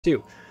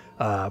too.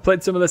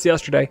 Played some of this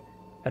yesterday,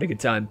 had a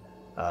good time.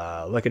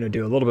 Looking to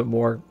do a little bit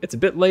more. It's a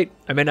bit late.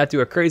 I may not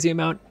do a crazy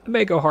amount. I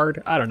may go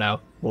hard. I don't know.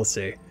 We'll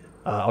see.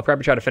 I'll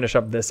probably try to finish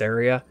up this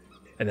area,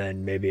 and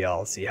then maybe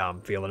I'll see how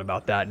I'm feeling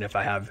about that and if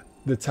I have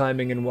the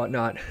timing and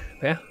whatnot.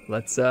 But yeah,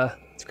 let's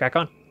crack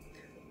on.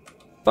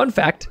 Fun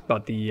fact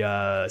about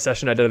the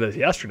session I did of this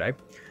yesterday: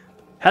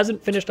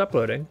 hasn't finished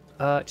uploading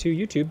to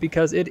YouTube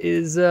because it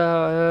is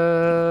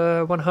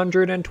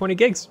 120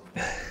 gigs,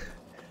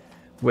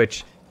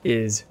 which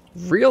is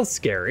real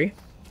scary.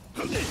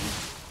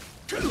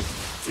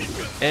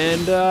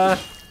 And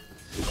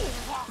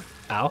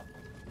ow,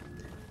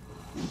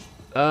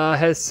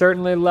 has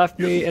certainly left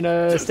me in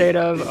a state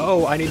of,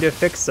 oh, I need to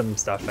fix some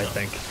stuff, I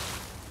think.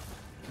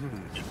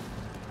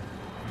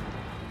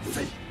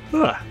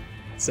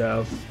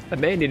 So I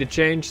may need to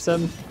change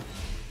some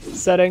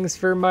settings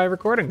for my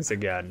recordings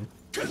again.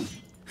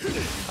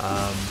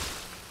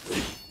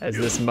 As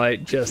this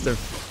might just,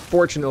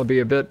 unfortunately, be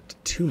a bit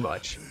too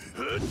much.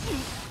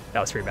 That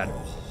was pretty bad.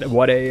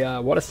 What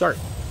a start.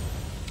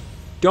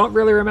 Don't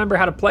really remember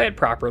how to play it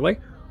properly.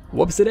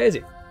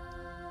 Whoops-a-daisy.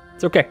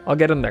 It's okay, I'll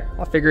get in there.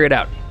 I'll figure it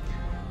out.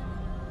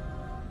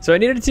 So I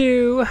needed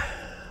to...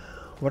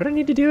 What did I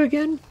need to do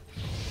again?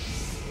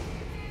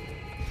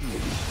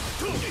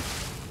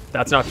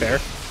 That's not fair.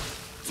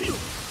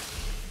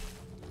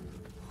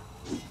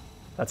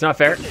 That's not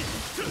fair.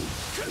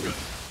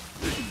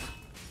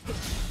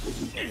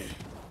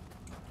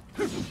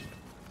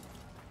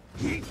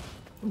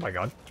 Oh my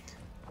god.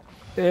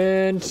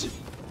 And...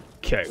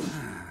 okay.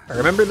 I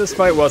remember this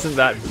fight wasn't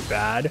that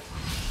bad.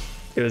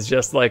 It was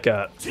just like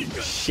a...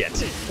 shit.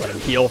 What, a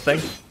heal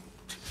thing?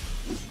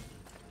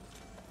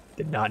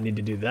 Did not need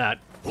to do that.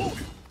 Oh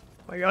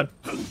my god.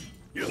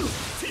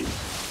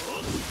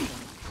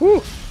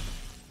 Whew.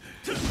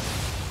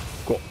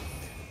 Cool.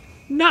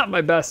 Not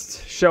my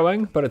best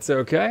showing, but it's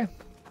okay.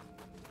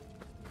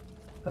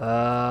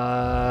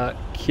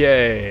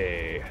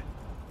 Okay.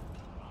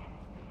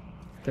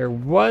 There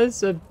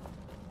was a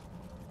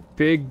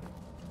big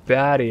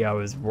baddie I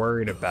was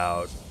worried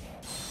about.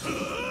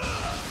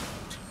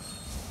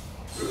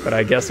 But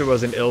I guess it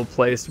was an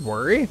ill-placed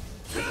worry?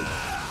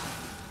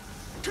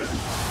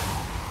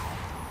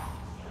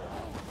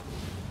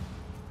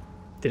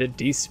 Did it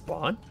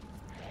despawn?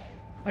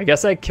 I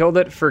guess I killed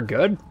it for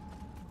good.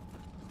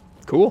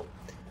 Cool.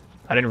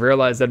 I didn't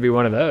realize that'd be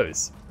one of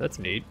those. That's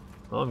neat.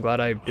 Well, I'm glad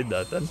I did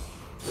that then.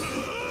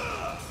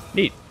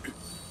 Neat.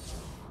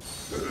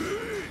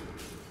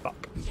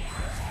 Fuck.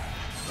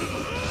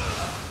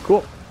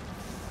 Cool.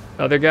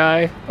 Other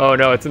guy. Oh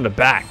no, it's in the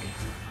back.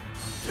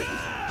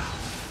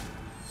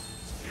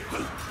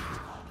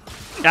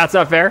 That's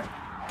not fair.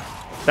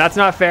 That's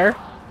not fair.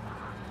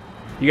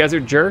 You guys are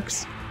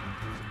jerks.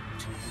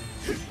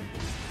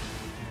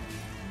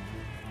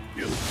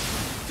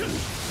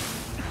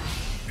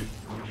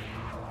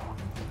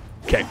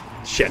 Okay,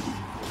 shit.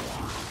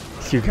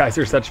 You guys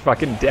are such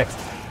fucking dicks.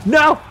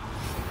 No!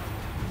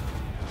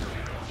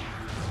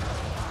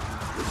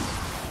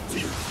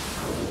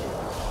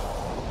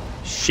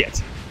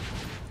 Shit.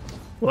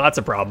 Well, that's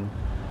a problem.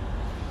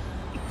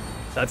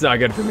 That's not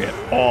good for me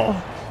at all.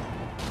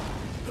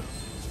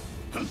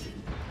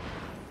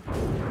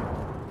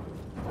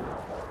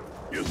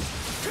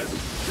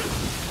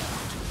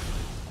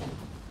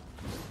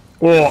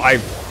 Oh, I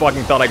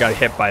fucking thought I got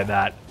hit by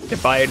that.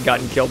 If I had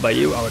gotten killed by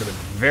you, I would have been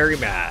very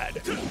mad.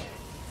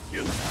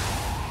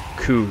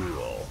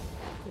 Cool.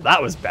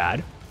 That was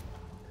bad.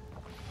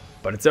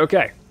 But it's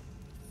okay.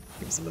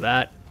 Give me some of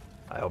that.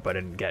 I hope I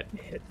didn't get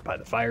hit by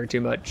the fire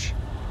too much.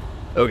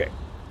 Okay.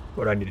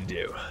 What do I need to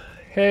do?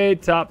 Hey,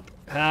 Top.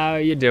 How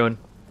you doing?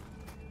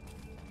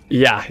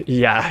 Yeah,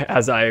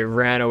 as I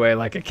ran away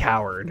like a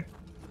coward.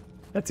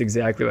 That's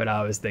exactly what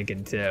I was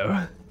thinking too.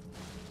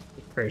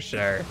 For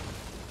sure.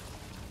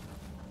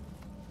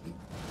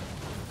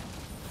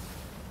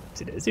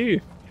 Dizzy.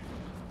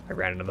 I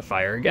ran into the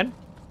fire again.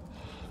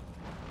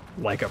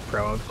 Like a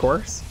pro, of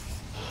course.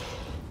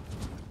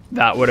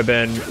 That would have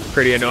been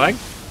pretty annoying.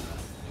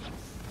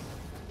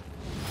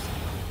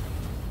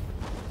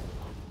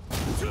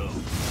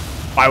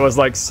 I was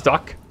like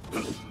stuck.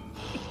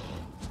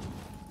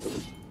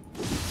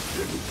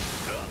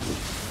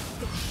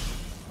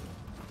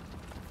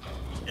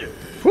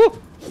 Whew.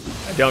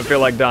 I don't feel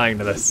like dying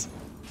to this.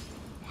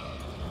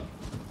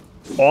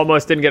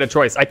 Almost didn't get a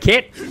choice. I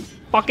can't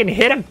fucking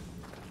hit him.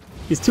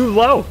 He's too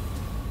low.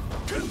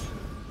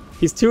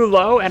 He's too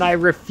low, and I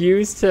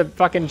refuse to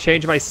fucking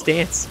change my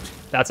stance.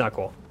 That's not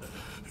cool.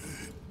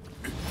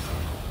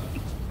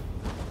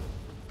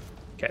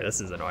 Okay, this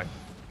is annoying.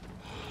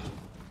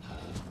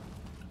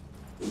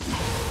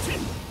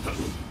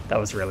 That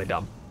was really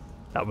dumb.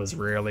 That was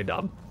really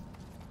dumb.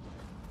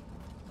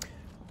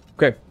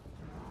 Okay.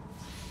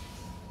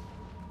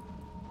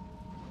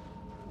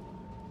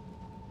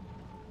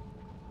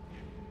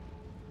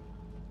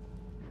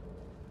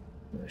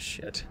 Oh,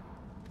 shit.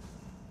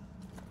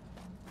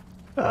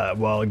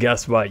 Well,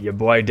 guess what? Your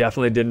boy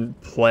definitely didn't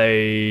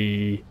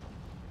play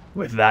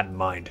with that in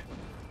mind.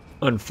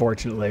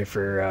 Unfortunately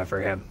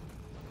for him.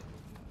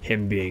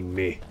 Him being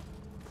me.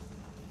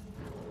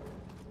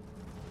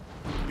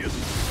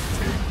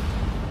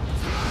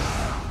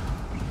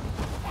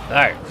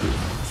 Alright.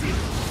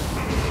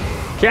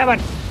 Kevin!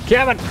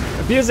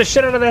 Abuse the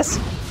shit out of this!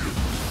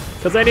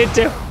 Because I need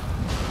to.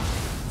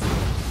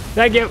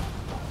 Thank you.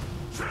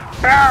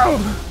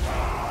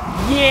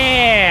 Oh!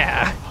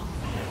 Yeah!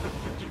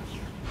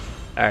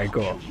 Alright,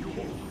 cool.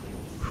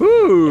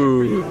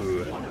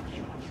 Whoo!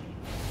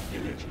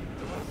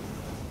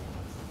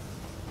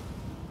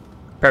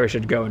 Probably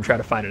should go and try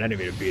to find an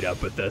enemy to beat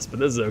up with this, but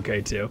this is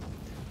okay too.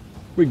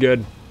 We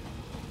good.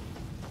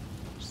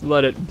 Just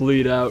let it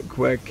bleed out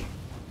quick.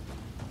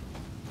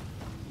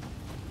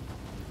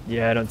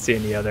 Yeah, I don't see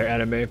any other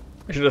enemy.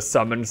 I should have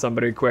summoned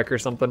somebody quick or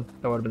something.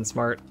 That would have been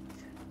smart.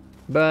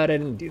 But I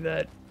didn't do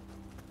that.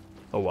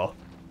 Oh well.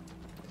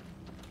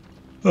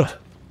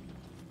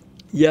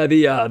 Yeah,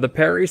 the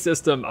parry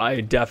system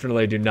I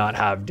definitely do not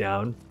have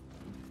down.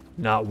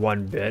 Not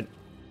one bit.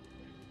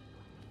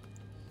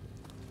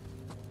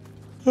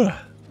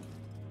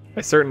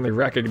 I certainly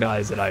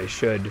recognize that I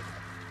should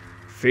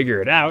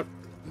figure it out.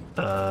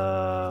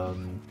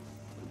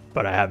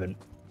 But I haven't.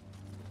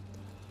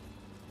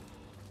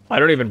 I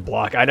don't even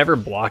block. I never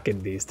block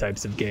in these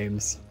types of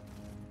games.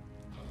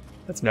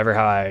 That's never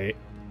how I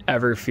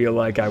ever feel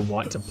like I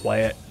want to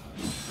play it.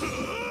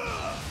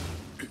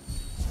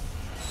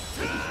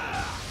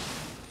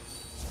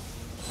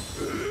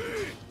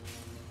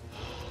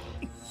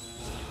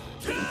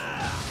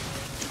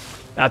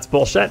 That's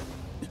bullshit.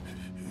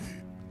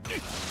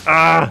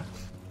 Ah!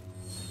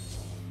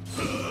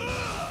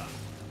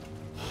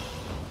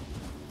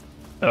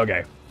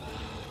 Okay.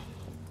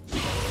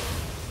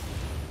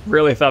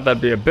 Really thought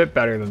that'd be a bit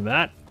better than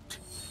that.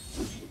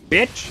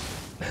 Bitch!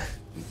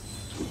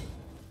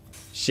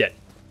 Shit.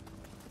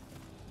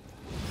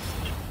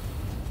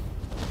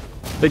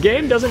 The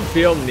game doesn't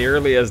feel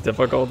nearly as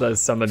difficult as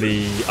some of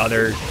the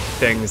other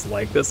things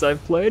like this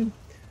I've played.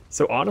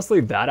 So honestly,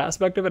 that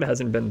aspect of it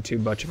hasn't been too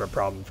much of a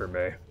problem for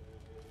me.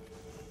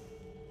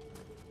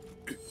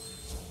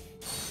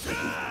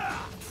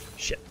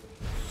 Shit.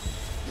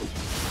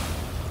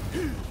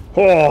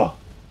 Oh!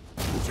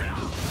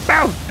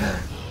 Bow!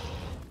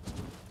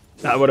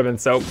 That would have been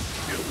so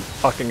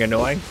fucking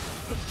annoying.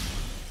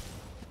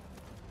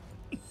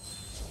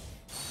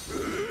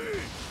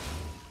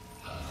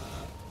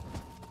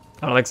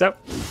 I don't think so.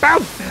 Bow!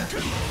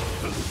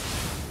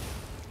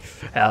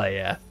 Hell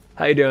yeah.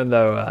 How you doing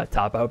though,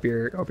 Top? I hope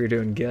you're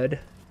doing good.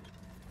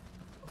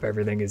 Hope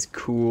everything is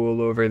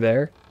cool over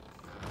there.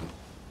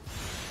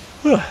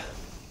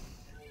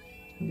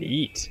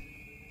 Neat.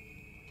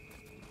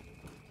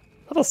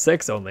 Level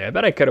 6 only. I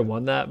bet I could have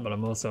won that, but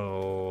I'm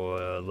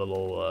also a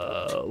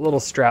little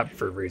strapped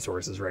for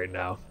resources right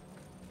now.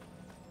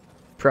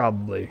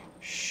 Probably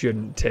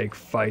shouldn't take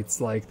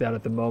fights like that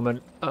at the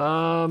moment.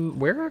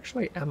 Where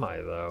actually am I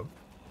though?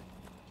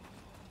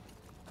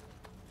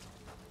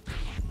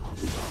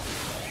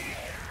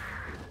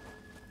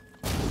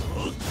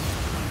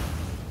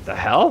 The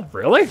hell?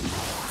 Really?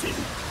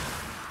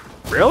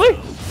 Really?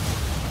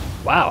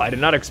 Wow, I did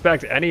not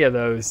expect any of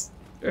those,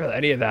 or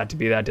any of that to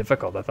be that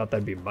difficult. I thought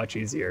that'd be much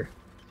easier.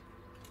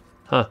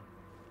 Huh.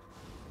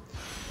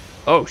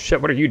 Oh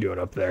shit, what are you doing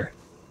up there?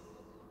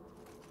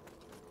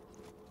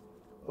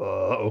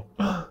 Uh-oh.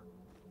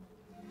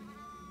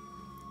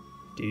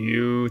 Do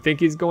you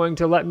think he's going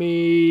to let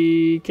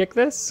me kick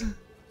this?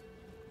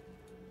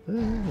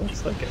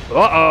 Looks like it.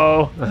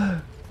 Uh-oh!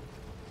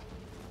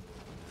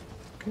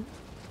 Okay.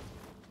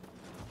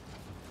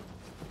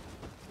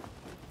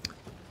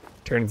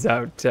 Turns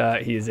out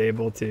he is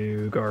able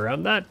to go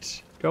around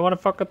that. Do I want to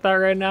fuck with that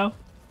right now?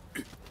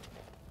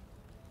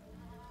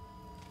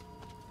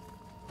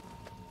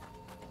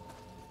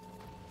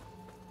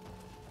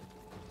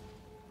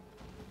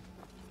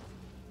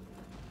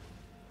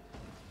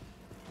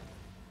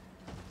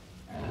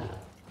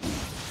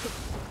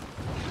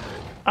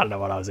 I don't know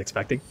what I was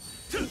expecting.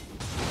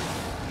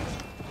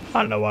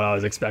 I don't know what I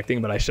was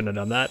expecting, but I shouldn't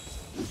have done that.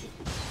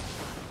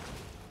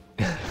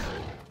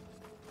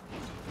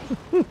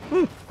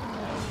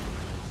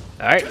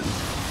 All right.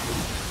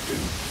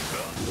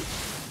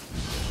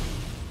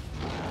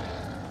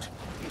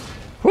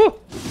 Whew.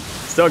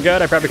 Still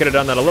good. I probably could have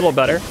done that a little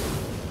better.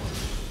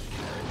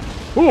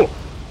 Whew.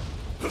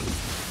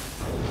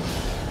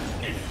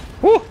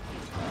 Whew.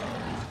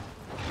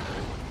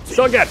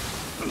 Still good.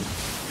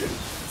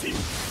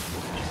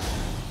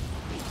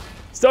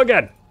 Still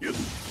good.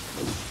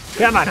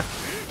 Come on.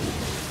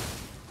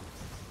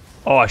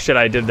 Oh shit,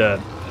 I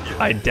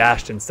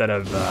dashed instead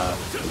of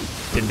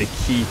did the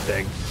key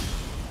thing.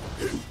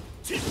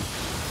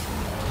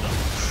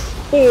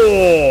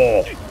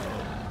 Oh!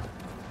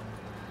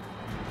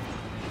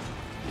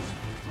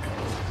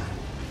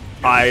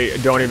 I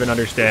don't even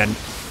understand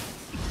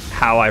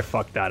how I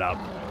fucked that up.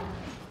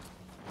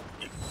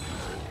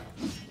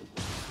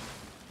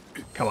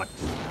 Come on.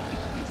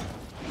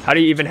 How do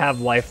you even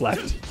have life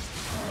left?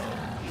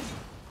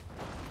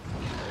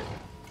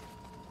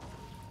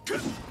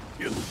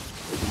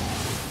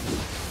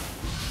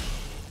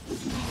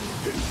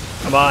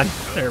 Come on.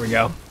 There we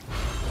go.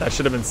 That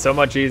should have been so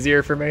much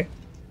easier for me.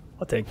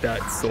 I'll take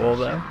that soul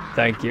though.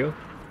 Thank you.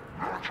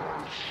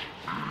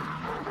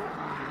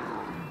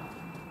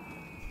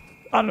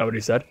 I don't know what he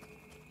said.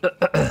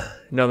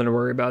 Nothing to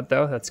worry about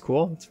though. That's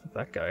cool. That's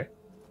that guy.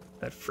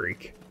 That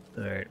freak.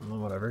 Alright, well,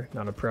 whatever.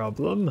 Not a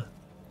problem.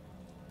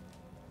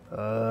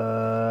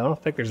 I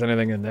don't think there's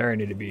anything in there I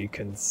need to be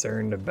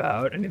concerned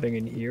about. Anything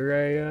in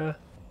here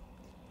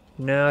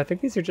No, I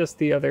think these are just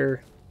the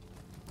other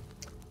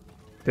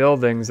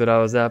buildings that I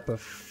was at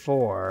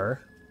before.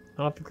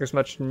 I don't think there's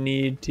much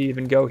need to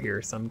even go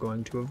here, so I'm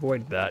going to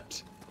avoid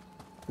that.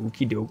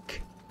 Okie doke.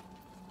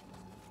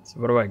 So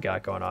what do I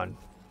got going on?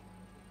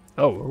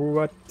 Oh,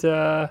 what,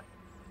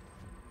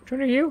 which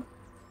one are you?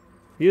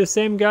 Are you the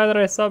same guy that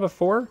I saw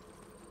before?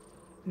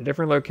 A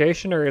different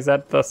location, or is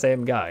that the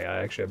same guy?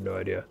 I actually have no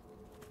idea.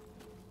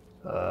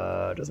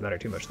 Doesn't matter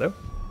too much, though.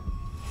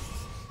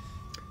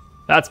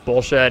 That's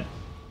bullshit.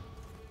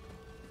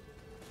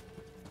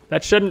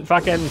 That shouldn't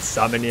fucking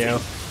summon you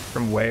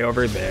from way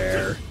over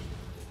there.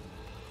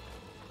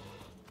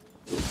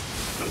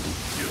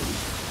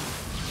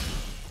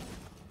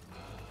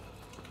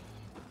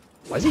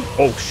 Why is he?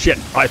 Oh shit,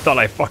 I thought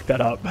I fucked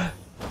that up.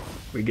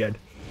 We good.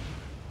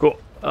 Cool.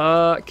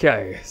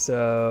 Okay,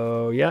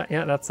 so yeah,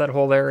 that's that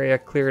whole area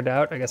cleared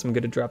out. I guess I'm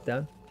good to drop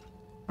down.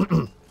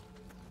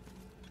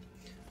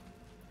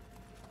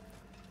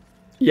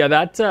 Yeah,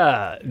 that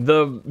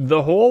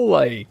the whole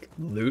like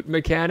loot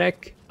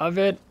mechanic of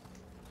it,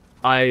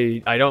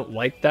 I don't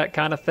like that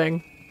kind of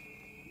thing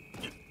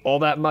all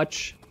that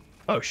much.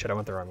 Oh shit, I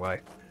went the wrong way.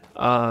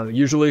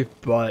 Usually,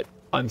 but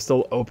I'm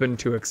still open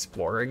to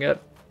exploring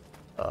it.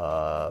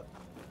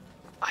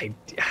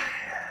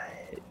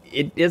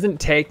 It isn't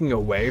taking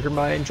away from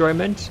my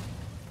enjoyment.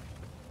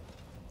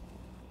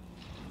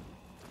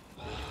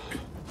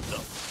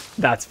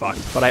 That's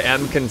fucked, but I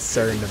am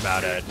concerned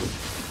about it.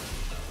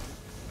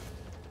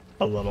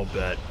 A little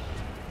bit.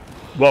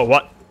 Whoa,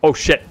 what? Oh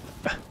shit.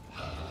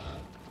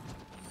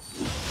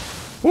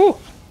 Woo!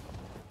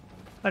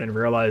 I didn't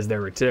realize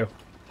there were two.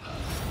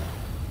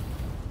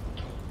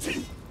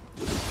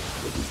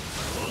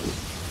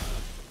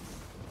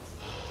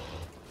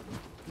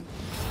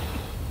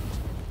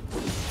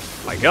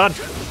 My god.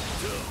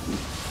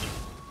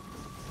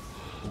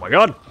 Oh my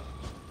god.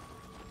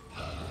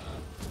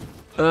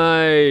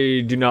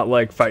 I do not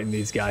like fighting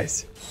these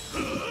guys.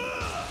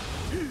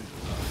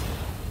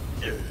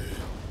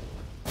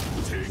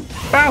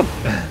 Bow!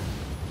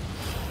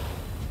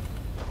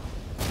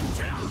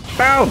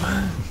 Bow!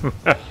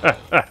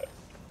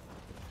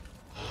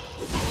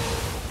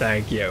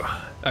 Thank you.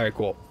 Alright,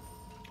 cool.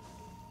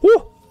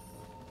 Woo!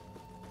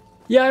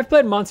 Yeah, I've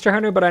played Monster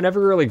Hunter, but I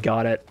never really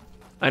got it.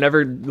 I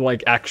never,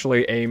 like,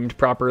 actually aimed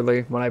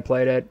properly when I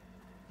played it.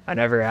 I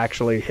never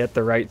actually hit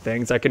the right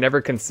things. I could never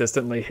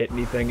consistently hit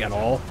anything at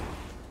all.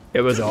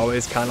 It was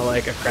always kind of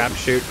like a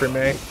crapshoot for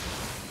me.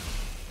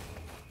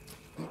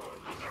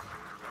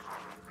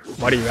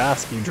 Why do you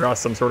ask? You draw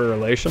some sort of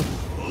relation?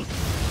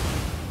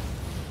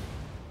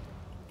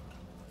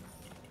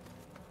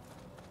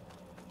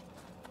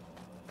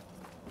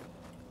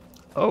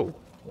 Oh.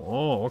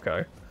 Oh,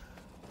 okay.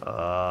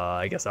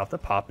 I guess I'll have to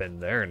pop in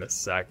there in a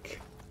sec.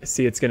 I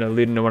see it's gonna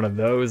lead into one of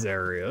those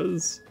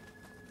areas.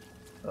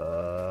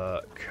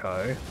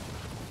 Okay.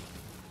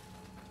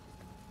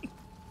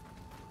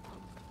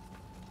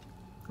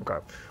 Okay.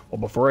 Well,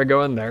 before I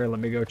go in there, let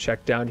me go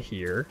check down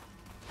here.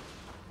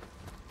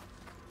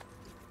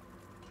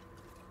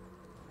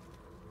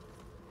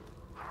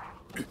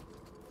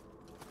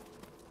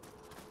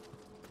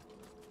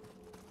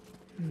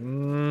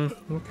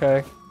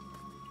 Okay.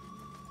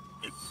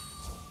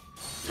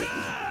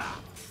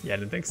 Yeah, I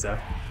didn't think so.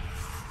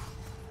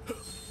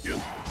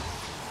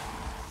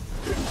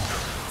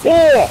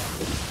 Oh!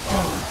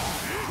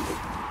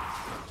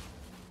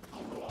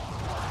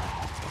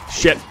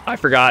 Shit, I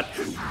forgot.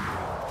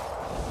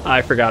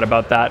 I forgot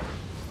about that.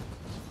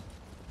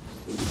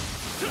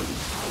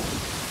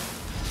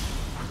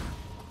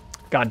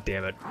 God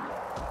damn it.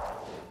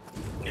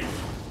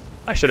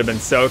 I should have been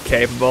so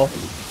capable.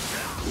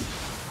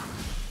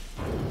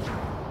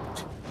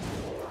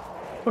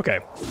 Okay.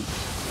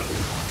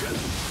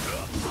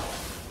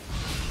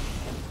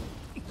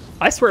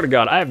 I swear to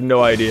God, I have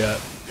no idea.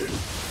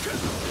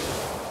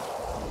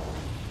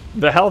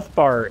 The health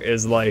bar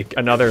is like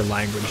another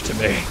language to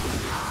me.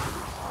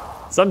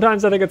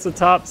 Sometimes I think it's the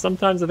top,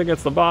 sometimes I think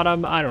it's the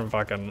bottom. I don't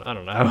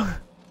know.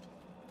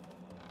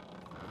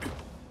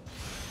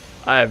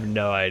 I have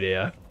no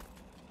idea.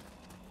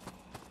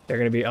 There are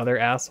gonna be other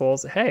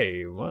assholes.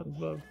 Hey, what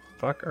the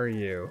fuck are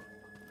you?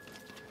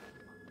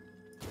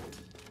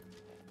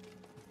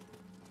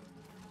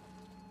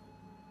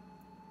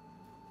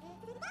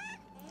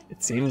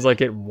 It seems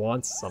like it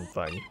wants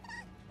something.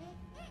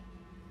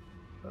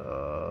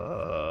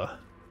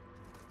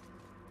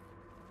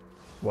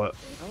 What?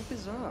 How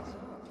bizarre.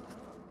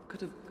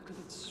 Could have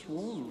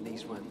sworn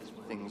these weren't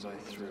things I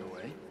threw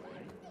away.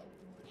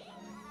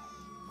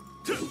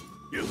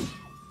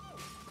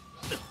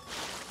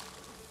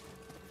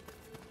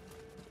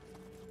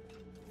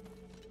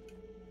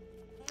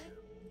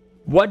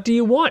 What do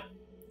you want?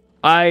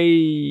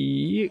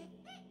 I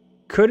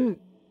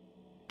couldn't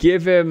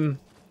give him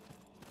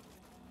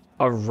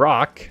a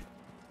rock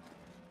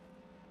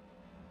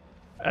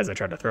as I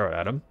tried to throw it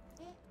at him.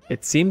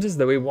 It seems as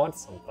though he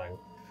wants something.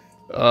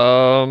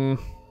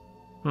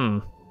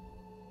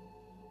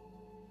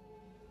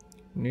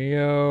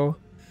 Nioh,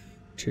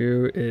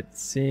 it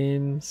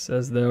seems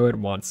as though it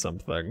wants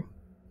something.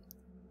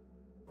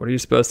 What are you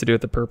supposed to do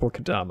with the purple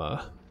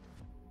Kadama?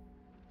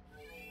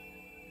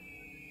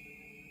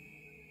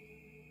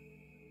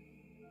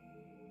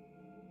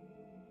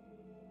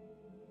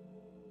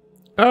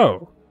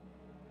 Oh.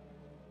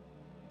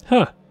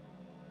 Huh.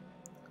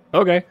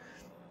 Okay.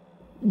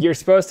 You're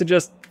supposed to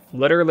just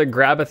literally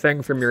grab a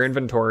thing from your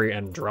inventory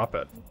and drop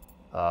it.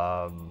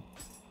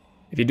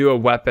 If you do a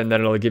weapon,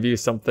 then it'll give you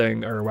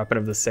something, or a weapon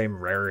of the same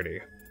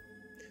rarity,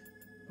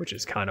 which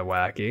is kind of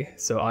wacky.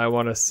 So I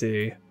want to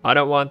see. I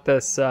don't want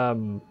this, yeah,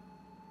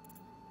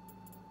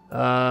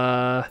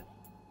 I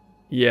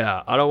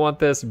don't want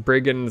this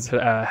brigand's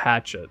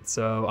hatchet,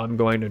 so I'm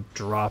going to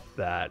drop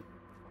that.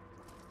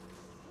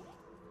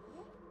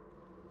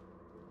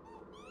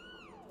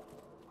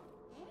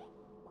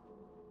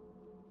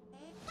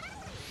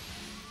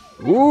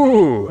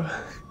 Ooh.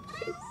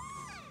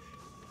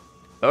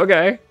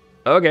 Okay.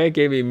 Okay,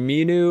 gave me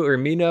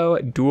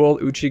Minoh dual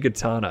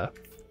Uchigatana.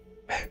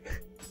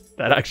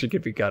 That actually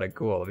could be kind of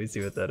cool. Let me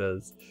see what that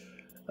is.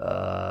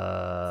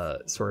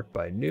 Sort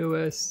by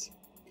newest.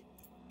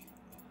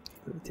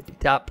 Tippy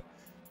top.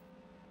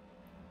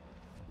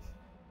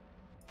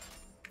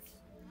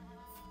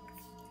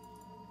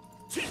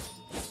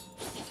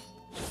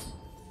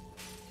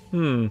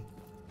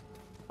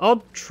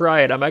 I'll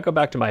try it. I might go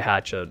back to my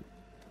hatchet,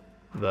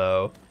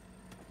 though.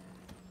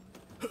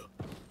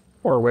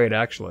 Or wait,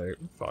 actually,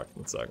 fuck,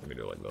 it's not gonna be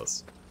doing like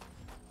this.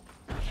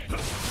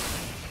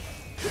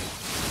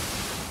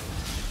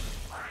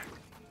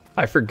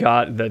 I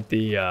forgot that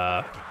the,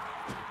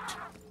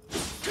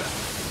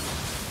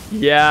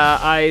 yeah,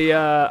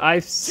 I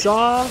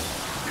saw...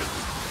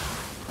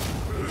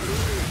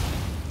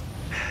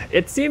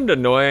 It seemed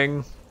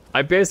annoying.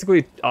 I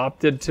basically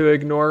opted to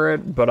ignore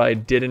it, but I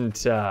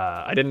didn't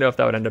know if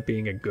that would end up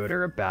being a good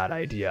or a bad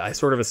idea. I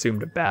sort of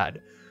assumed a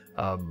bad.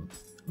 I'm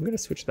gonna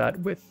switch that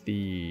with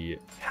the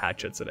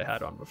hatchets that I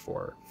had on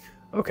before.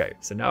 Okay,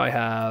 so now I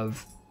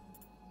have...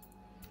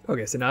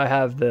 Okay, so now I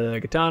have the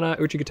Katana,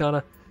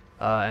 Uchigatana,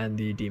 and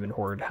the Demon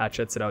Horde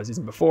hatchets that I was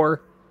using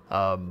before.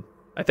 I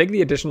think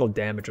the additional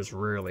damage was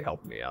really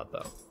helping me out,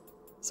 though.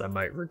 So I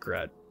might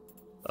regret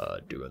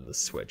doing the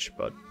switch,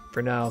 but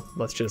for now,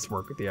 let's just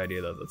work with the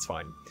idea that that's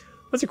fine.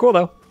 Those are cool,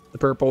 though. The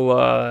purple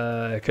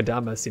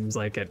Kadama seems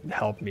like it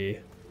helped me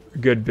a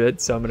good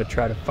bit, so I'm gonna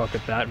try to fuck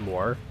with that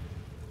more.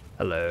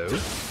 Hello.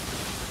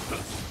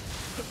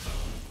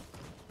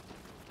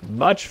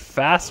 Much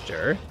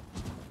faster.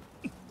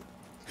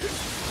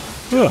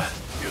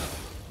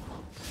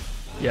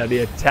 Yeah, the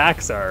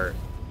attacks are...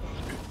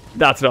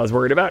 That's what I was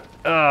worried about.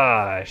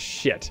 Ah,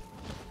 shit.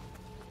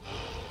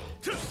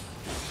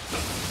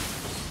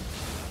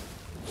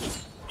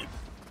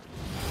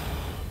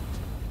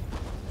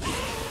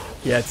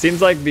 Yeah, it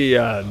seems like the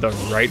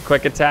right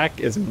click attack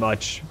is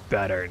much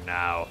better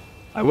now.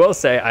 I will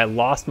say I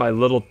lost my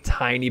little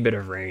tiny bit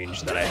of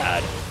range that I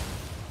had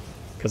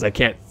because I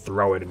can't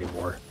throw it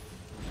anymore,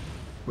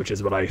 which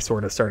is what I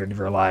sort of started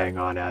relying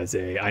on as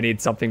a I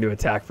need something to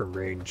attack from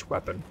range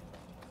weapon.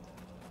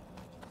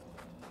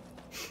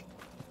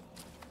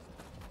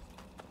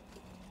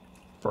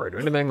 Before I do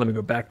anything, let me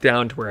go back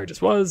down to where I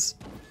just was.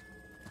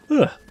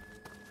 Ugh.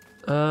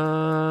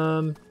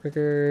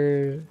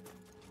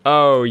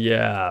 Oh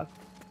yeah.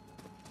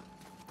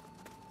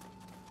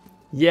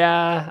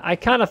 Yeah, I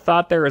kind of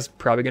thought there was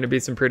probably going to be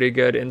some pretty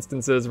good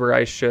instances where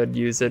I should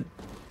use it,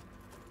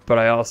 but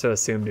I also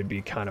assumed it'd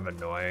be kind of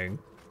annoying.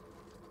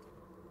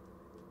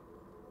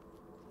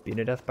 Beaten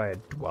to death by a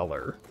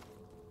dweller.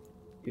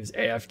 He was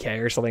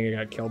AFK or something and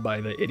got killed by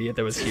the idiot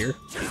that was here.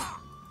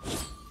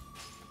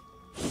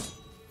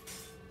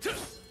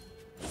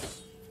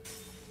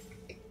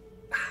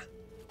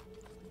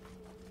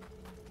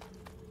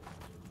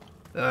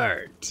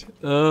 Alright.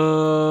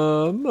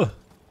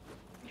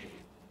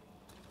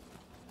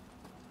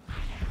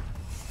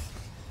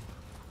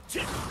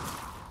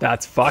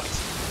 That's fucked.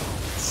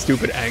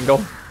 Stupid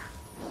angle.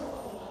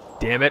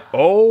 Damn it.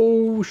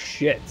 Oh,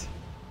 shit.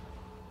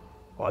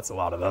 Well, that's a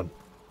lot of them.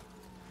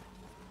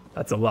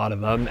 That's a lot of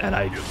them, and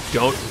I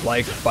don't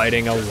like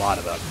fighting a lot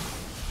of them.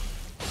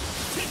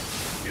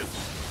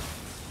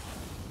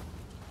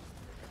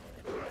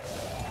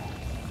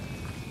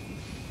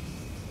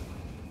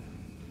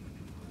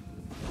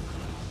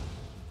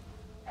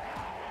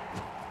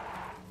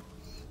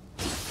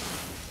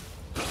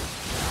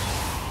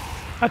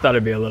 I thought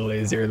it'd be a little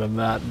easier than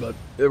that, but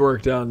it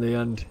worked out in the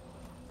end.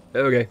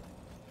 Okay.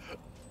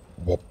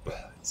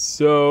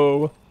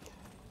 So,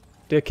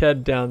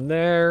 dickhead down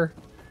there.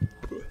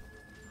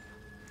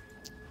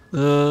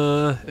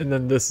 And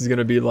then this is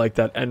gonna be like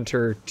that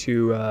enter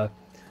to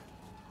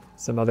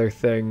some other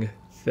thing.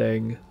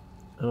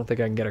 I don't think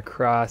I can get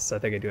across. I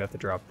think I do have to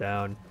drop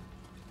down.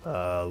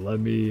 Let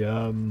me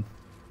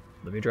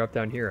drop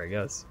down here, I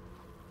guess.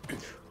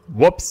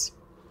 Whoops.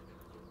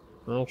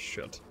 Oh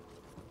shit.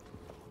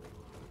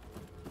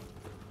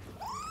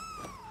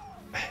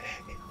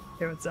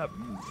 Hey, what's up?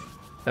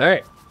 All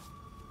right.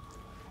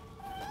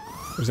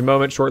 There's a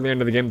moment shortly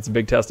into the game that's a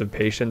big test of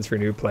patience for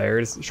new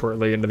players.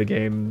 Shortly into the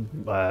game,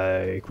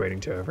 equating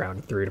to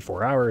around 3 to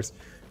 4 hours,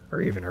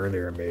 or even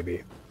earlier,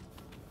 maybe.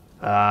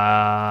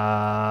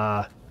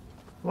 Well,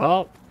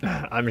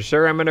 I'm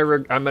sure I'm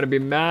gonna be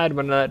mad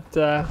when that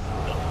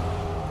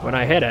when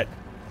I hit it.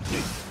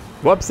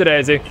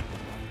 Whoopsie-daisy.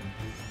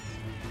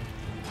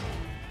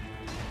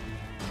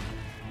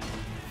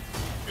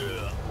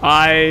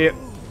 I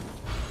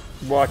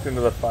walked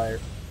into the fire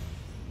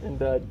and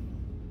died.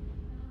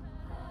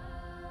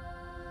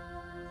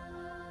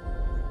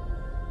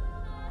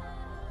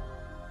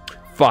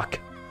 Fuck.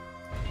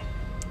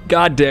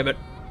 God damn it.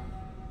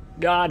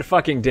 God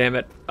fucking damn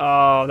it.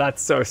 Oh,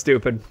 that's so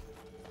stupid.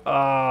 Oh,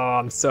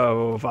 I'm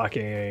so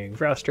fucking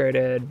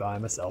frustrated by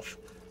myself.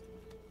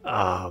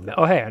 Oh, man.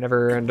 Oh, hey, I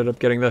never ended up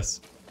getting this.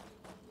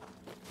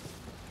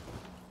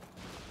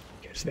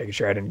 Just making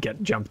sure I didn't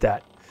get jumped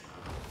at.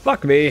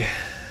 Fuck me.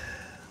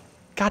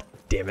 God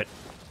damn it.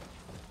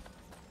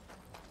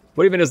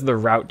 What even is the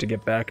route to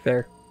get back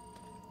there?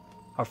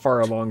 How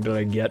far along did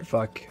I get?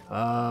 Fuck.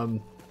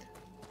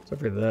 So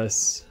for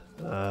this,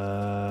 it's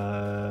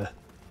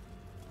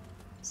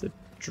a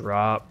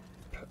drop.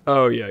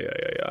 Oh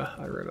yeah.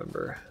 I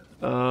remember.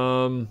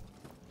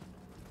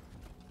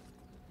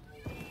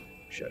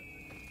 Shit.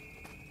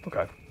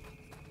 Okay.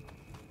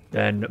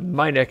 Then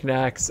my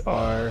knickknacks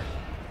are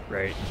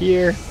right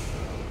here.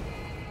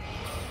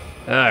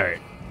 All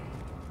right.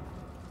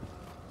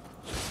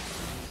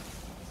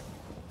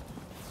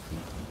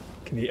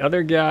 Can the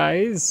other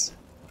guys?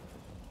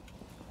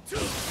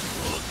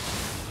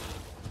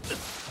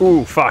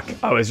 Ooh, fuck.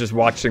 I was just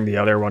watching the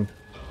other one.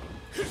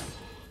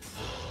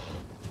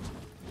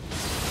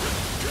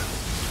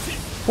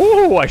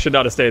 Ooh, I should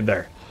not have stayed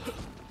there.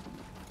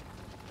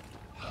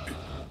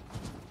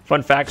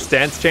 Fun fact,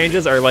 stance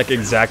changes are like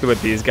exactly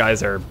what these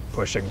guys are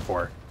pushing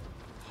for.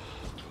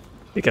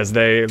 Because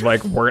they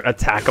like weren't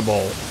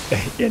attackable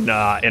in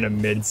a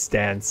mid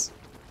stance.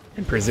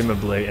 And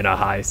presumably in a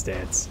high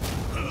stance.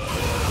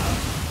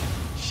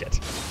 Shit.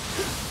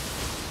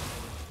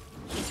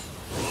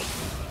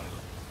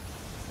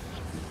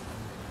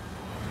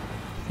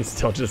 He's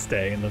still just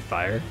staying in the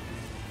fire.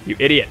 You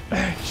idiot.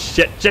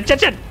 Shit.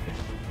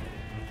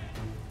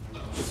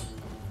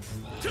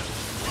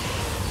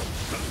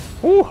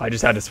 Ooh, I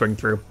just had to swing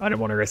through. I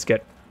didn't want to risk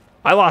it.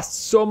 I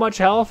lost so much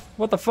health.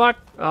 What the fuck?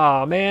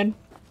 Aw, man.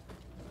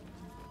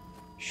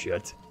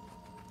 Shit.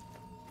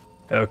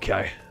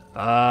 Okay.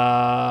 Can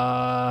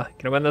I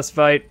win this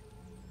fight?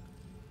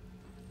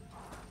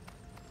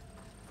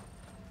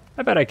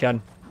 I bet I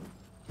can.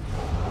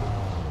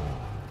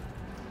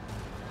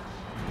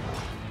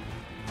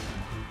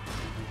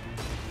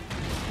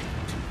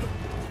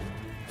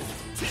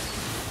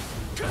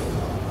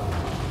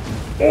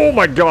 Oh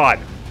my god!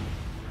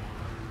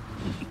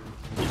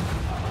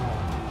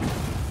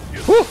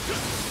 Whew. I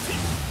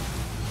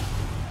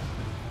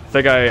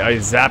think I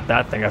zapped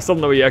that thing. I still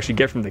don't know what you actually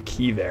get from the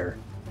key there.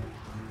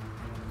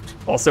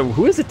 Also,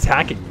 who is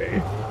attacking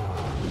me?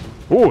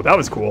 Ooh, that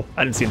was cool.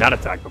 I didn't see that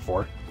attack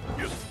before.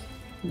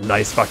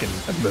 Nice fucking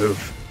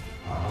move.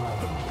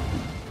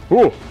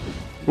 Ooh.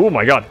 Oh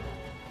my god.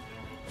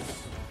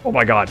 Oh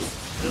my god.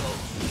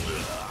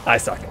 I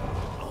suck.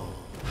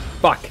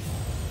 Fuck.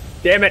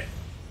 Damn it.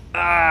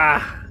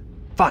 Ah.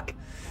 Fuck.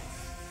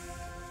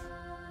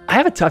 I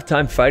have a tough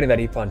time fighting that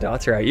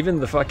Epon, even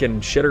the fucking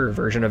shitter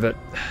version of it.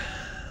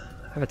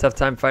 I have a tough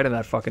time fighting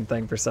that fucking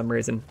thing for some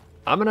reason.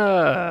 I'm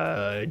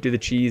gonna do the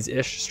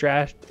cheese-ish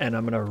strat, and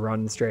I'm gonna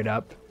run straight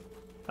up,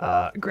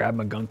 grab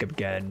my gunk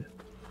again,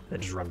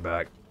 and just run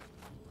back,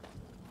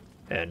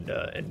 and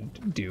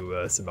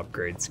do some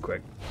upgrades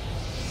quick.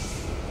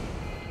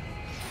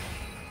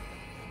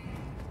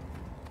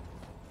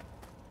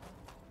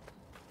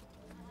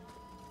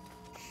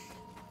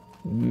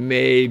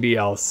 Maybe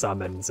I'll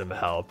summon some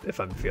help if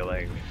I'm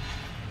feeling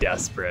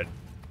desperate.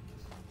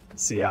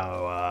 See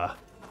how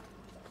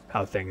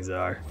things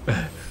are.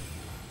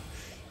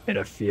 In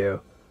a few.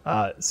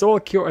 Soul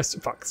cores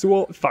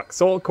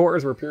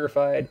were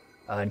purified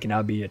and can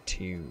now be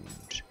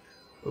attuned.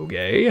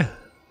 Okay.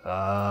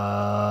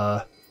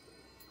 I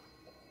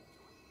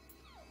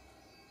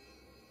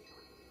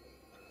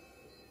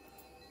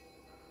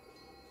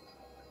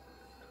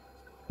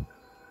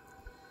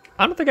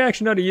don't think I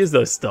actually know how to use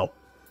those still.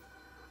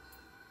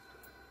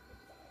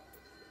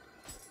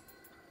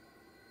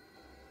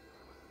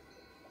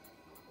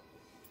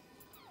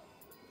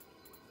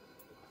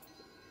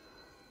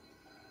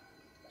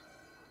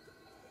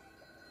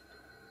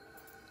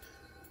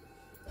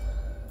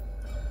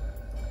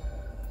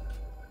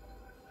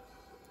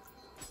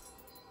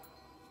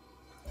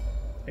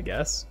 I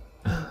guess.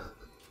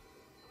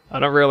 I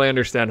don't really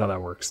understand how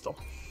that works still.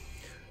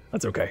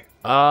 That's okay.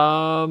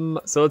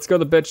 So let's go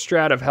the bitch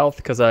strat of health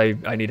because I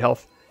need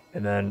health.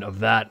 And then of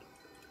that,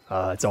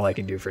 it's all I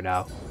can do for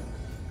now.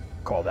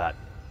 call that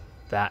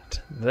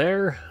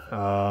there.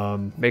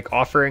 Make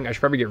offering. I should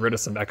probably get rid of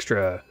some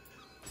extra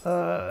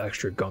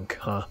gunk,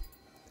 huh?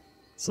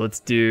 So let's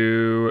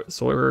do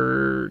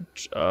sword.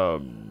 How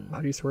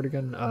do you sword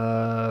again?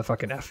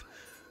 Fucking F.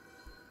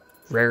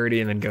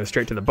 Rarity, and then go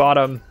straight to the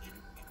bottom.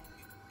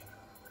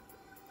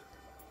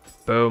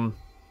 Boom.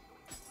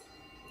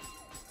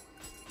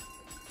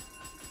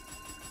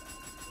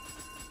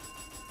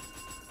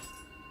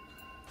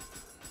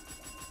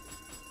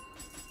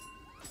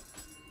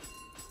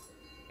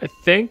 I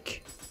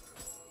think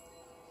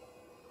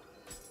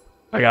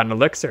I got an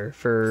elixir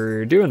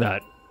for doing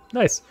that.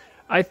 Nice.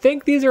 I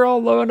think these are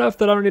all low enough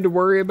that I don't need to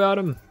worry about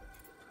them.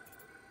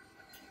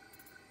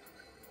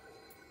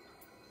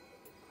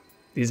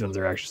 These ones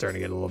are actually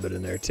starting to get a little bit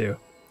in there too.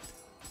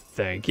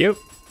 Thank you.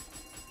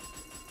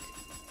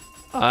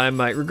 I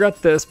might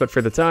regret this, but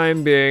for the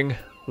time being,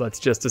 let's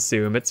just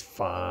assume it's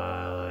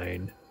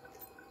fine.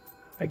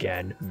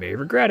 Again, may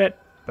regret it,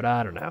 but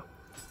I don't know.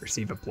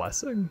 Receive a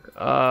blessing?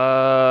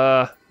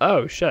 Oh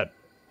shit.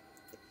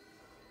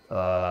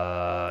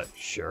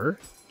 Sure.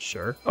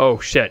 Oh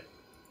shit.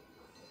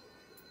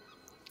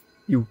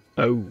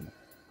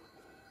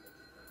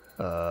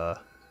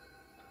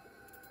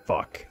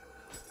 Fuck.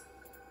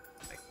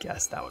 I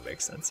guess that would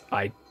make sense.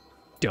 I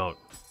don't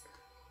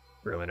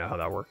really know how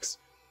that works.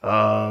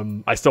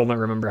 I still don't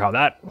remember how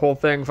that whole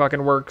thing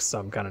fucking works, so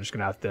I'm kind of just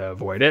gonna have to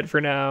avoid it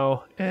for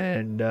now.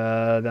 And,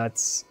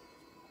 that's...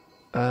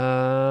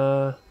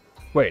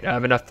 Wait, I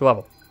have enough to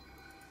level.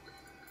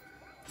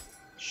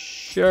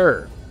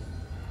 Sure.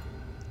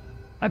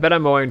 I bet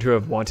I'm going to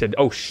have wanted...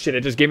 Oh shit,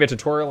 it just gave me a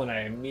tutorial and I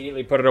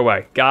immediately put it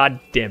away.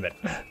 God damn it.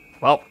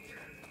 Well,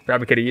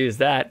 probably could have used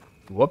that.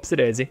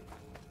 Whoops-a-daisy.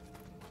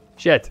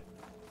 Shit.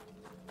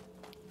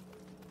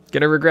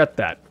 Gonna regret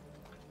that.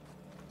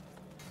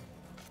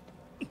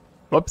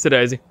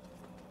 Whoops-a-daisy.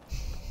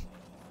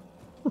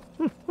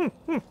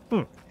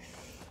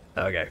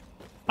 Okay.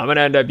 I'm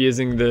gonna end up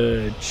using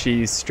the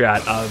cheese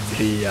strat of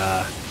the,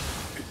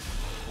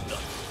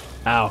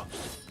 Ow.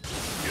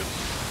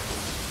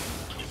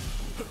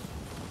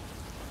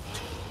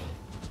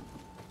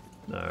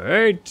 All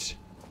right.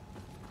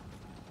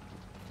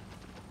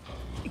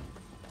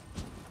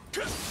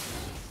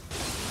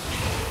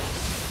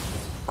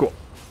 Cool.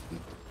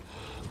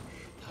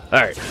 All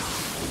right.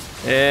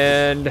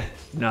 And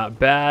not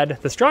bad.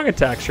 The strong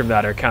attacks from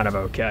that are kind of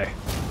okay.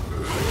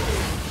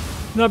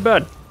 Not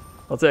bad.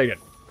 I'll take it.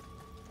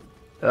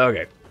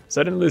 Okay.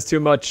 So I didn't lose too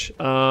much.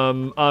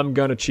 I'm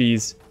gonna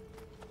cheese.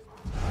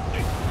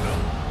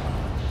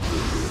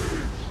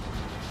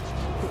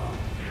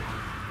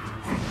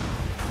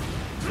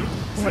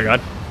 Oh my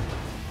god.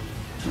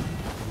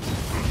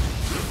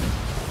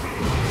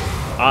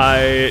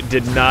 I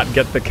did not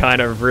get the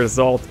kind of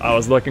result I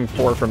was looking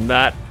for from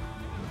that.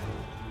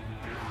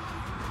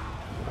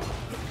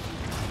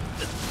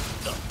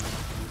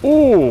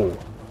 Ooh.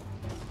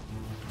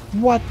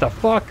 What the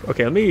fuck?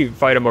 Okay, let me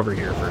fight him over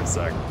here for a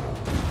sec.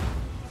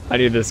 I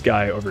need this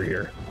guy over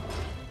here.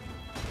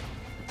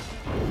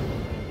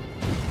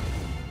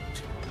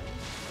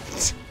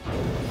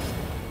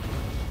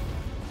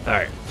 All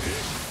right.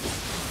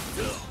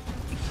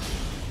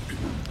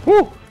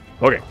 Woo!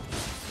 Okay.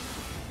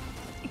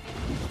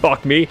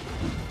 Fuck me.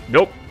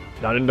 Nope.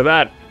 Not into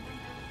that.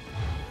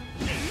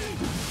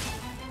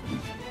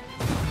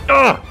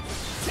 Ah!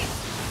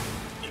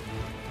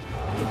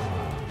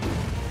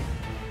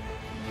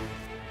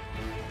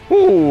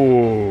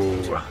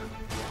 Ooh.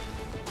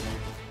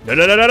 No.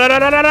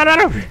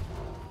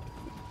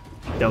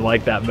 Don't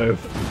like that move.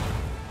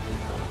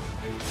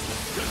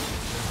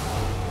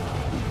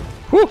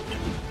 Whew.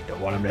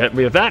 Don't want him to hit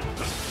me with that.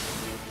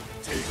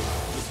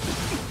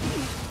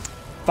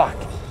 Fuck.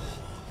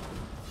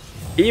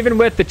 Even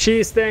with the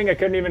cheese thing, I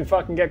couldn't even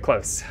fucking get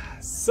close.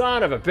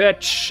 Son of a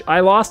bitch. I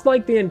lost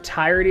like the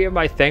entirety of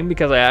my thing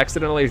because I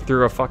accidentally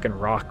threw a fucking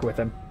rock with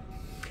him.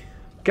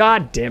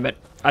 God damn it.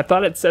 I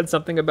thought it said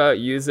something about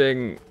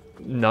using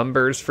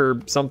numbers for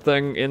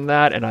something in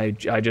that, and I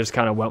just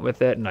kind of went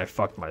with it and I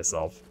fucked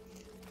myself.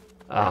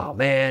 Oh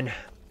man.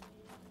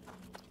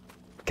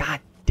 God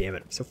damn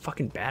it. I'm so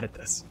fucking bad at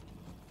this.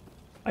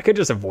 I could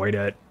just avoid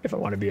it if I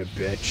want to be a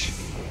bitch.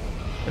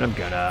 And I'm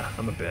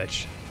a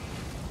bitch.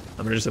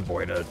 I'm gonna just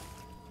avoid it.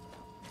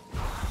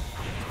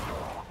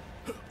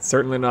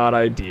 Certainly not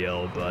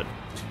ideal, but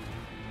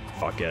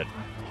fuck it.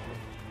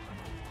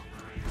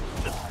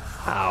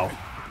 Ow.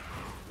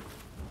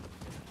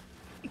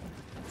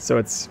 So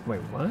it's,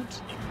 wait,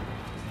 what?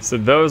 So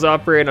those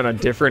operate on a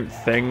different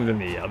thing than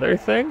the other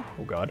thing?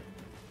 Oh god.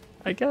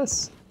 I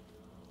guess.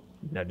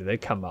 Now, do they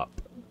come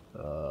up?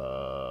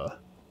 That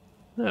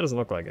doesn't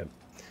look like it.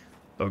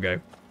 Okay.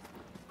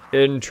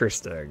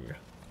 Interesting.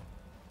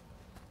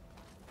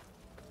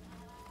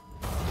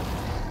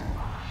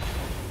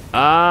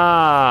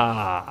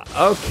 Ah,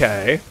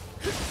 okay.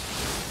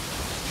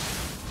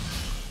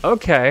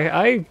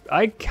 Okay,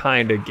 I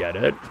kind of get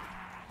it.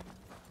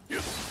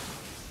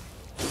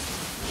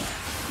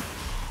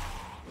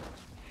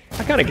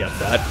 I kind of get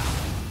that.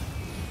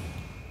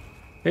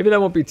 Maybe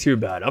that won't be too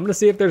bad. I'm gonna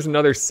see if there's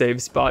another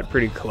save spot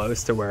pretty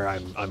close to where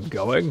I'm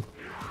going.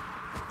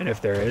 And if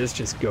there is,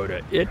 just go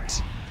to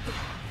it.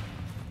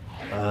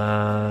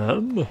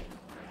 Oh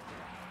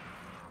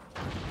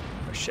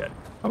shit.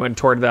 I went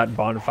toward that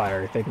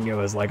bonfire thinking it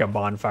was like a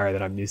bonfire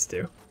that I'm used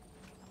to.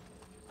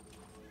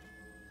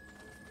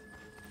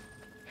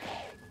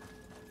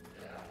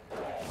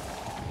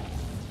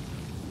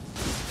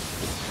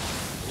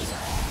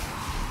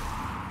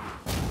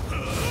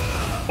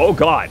 Oh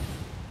god.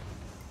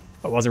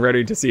 I wasn't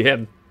ready to see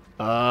him.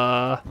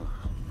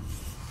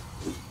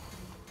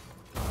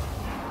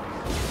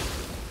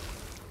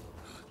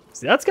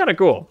 See, that's kind of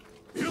cool.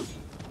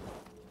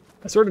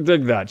 I sort of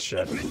dig that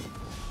shit.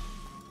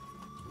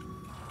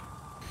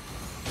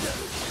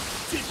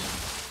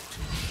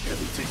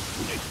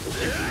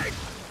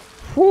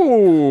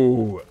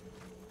 Whoo!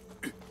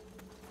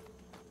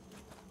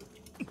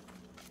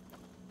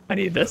 I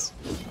need this.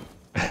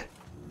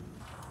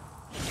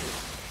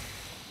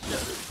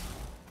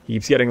 He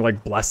keeps getting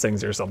like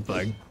blessings or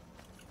something.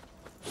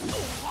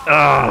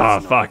 Ah,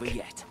 fuck.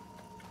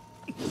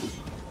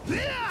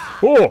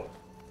 Oh!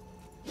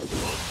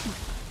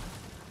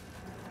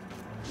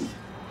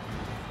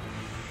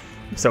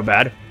 So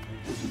bad.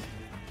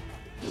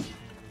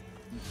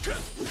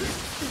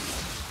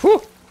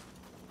 Whew.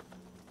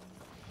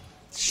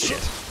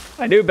 Shit.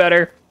 I knew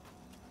better.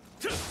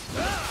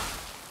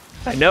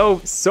 I know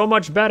so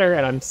much better,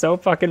 and I'm so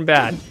fucking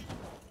bad.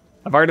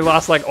 I've already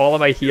lost like all of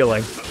my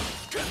healing.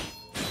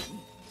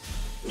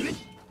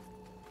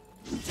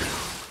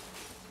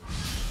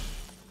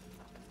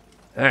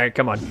 All right,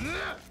 come on.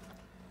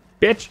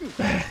 Bitch.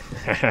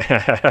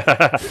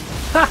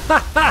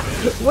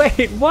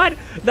 Wait, what?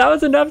 That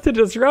was enough to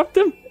disrupt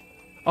him?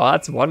 Oh,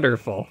 that's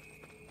wonderful.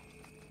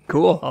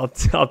 Cool,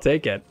 I'll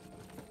take it.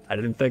 I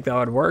didn't think that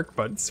would work,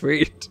 but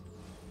sweet.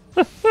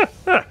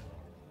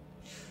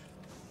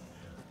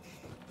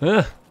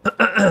 Not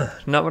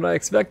what I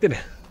expected.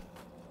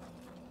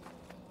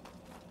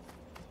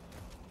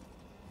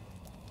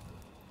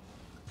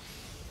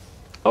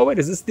 Oh wait,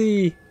 is this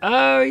the...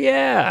 Oh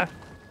yeah.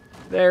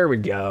 There we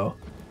go.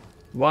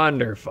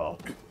 Wonderful.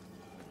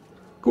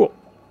 Cool.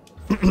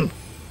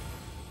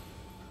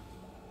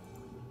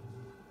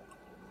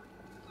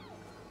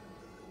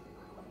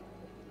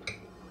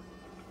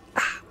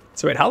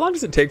 So wait, how long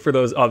does it take for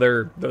those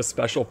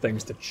special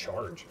things to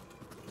charge?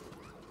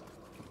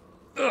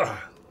 Ugh.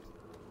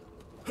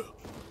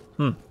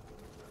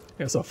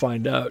 Guess I'll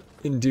find out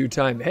in due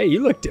time. Hey,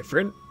 you look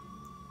different.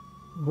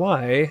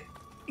 Why?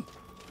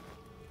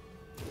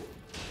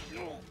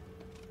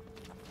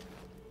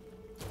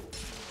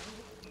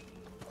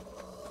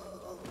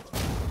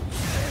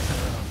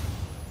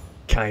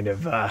 Kind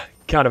of a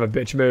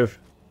bitch move,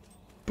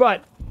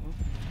 but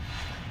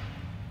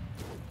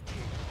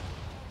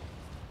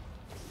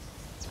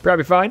it's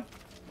probably fine.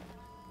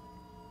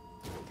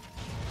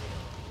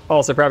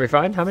 Also probably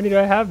fine. How many do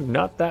I have?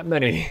 Not that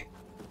many.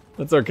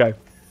 That's okay.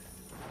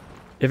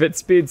 If it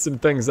speeds some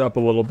things up a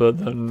little bit,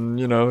 then,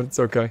 you know, it's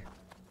okay.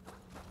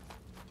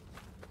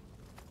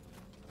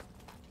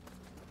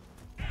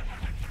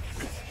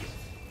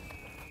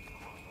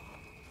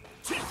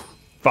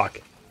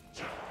 Fuck.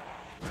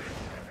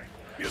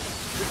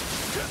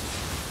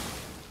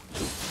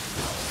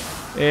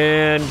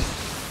 And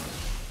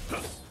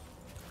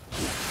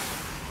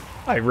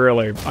I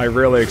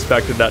really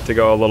expected that to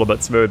go a little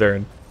bit smoother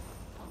and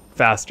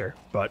faster,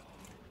 but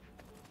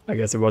I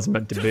guess it wasn't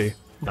meant to be.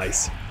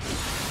 Nice.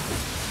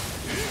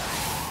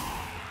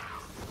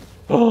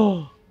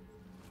 Oh.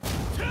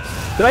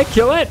 Did I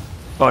kill it?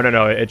 Oh,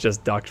 no, it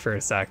just ducked for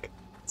a sec.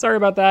 Sorry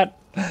about that.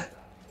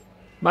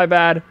 My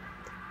bad.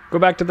 Go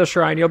back to the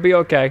shrine, you'll be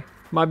okay.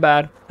 My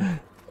bad. All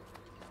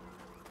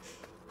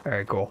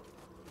right, cool.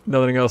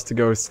 Nothing else to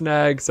go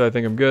snag, so I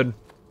think I'm good.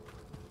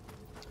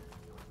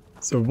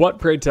 So what,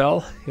 pray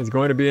tell, is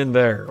going to be in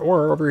there,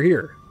 or over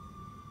here?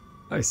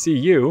 I see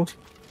you.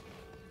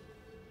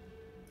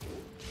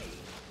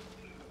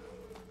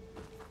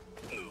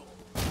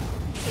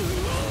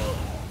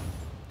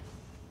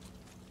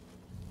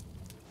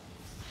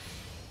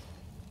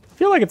 I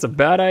feel like it's a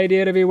bad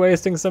idea to be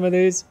wasting some of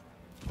these,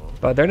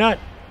 but they're not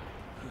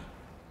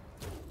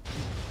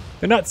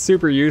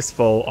super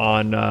useful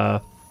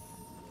on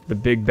the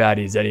big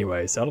baddies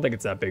anyway, so I don't think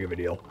it's that big of a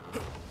deal.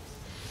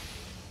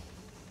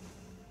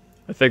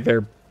 I think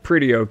they're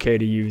pretty okay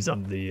to use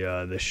on the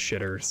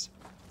shitters.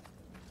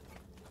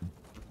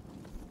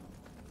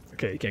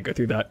 Okay, you can't go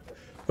through that.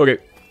 Okay.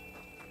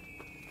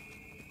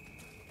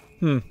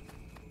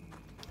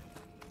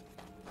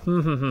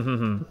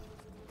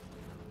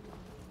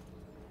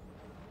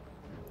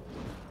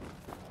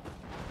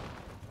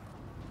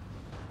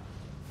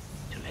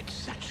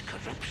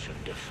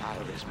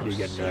 What are you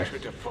getting there?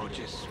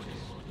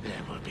 There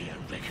will be a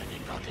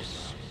reckoning for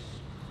this.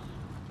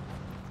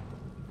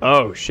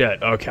 Oh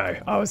shit,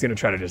 okay. I was gonna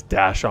try to just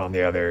dash on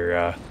the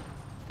other,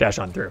 dash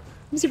on through.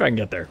 Let me see if I can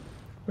get there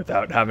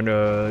without having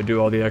to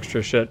do all the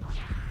extra shit.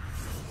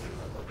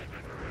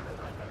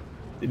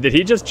 Did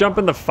he just jump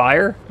in the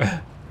fire?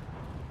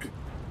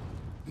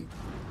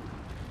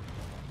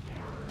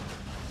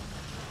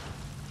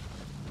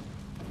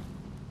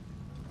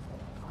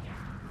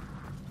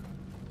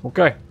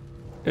 Okay.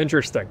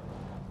 Interesting.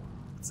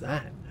 What's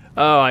that?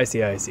 Oh, I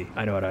see, I see.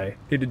 I know what I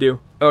need to do.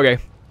 Okay.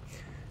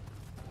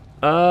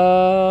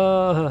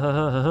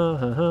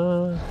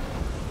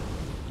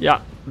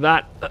 Yeah,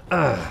 that.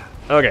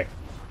 Okay.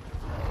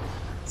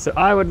 So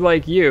I would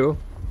like you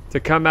to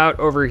come out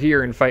over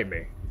here and fight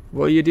me.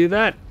 Will you do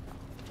that?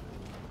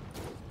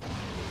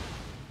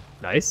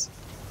 Nice.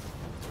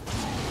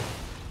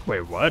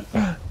 Wait, what?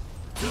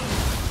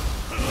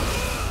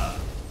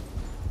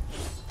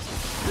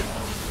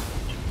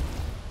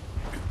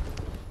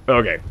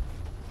 Okay.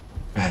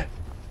 Hey,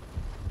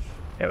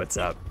 what's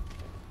up?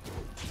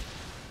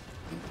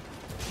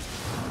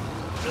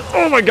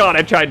 Oh my god,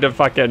 I tried to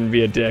fucking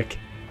be a dick.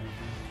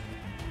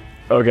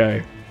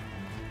 Okay.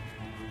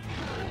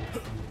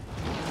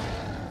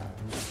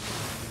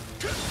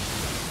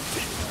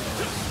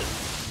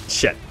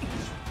 Shit.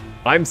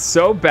 I'm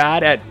so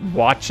bad at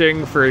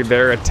watching for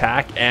their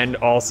attack and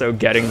also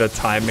getting the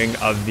timing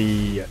of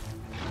the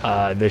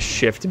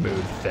shift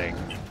move thing.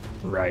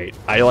 Right.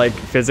 I like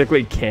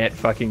physically can't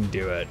fucking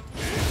do it.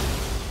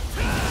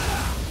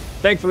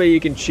 Thankfully you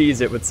can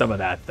cheese it with some of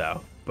that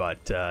though.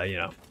 But you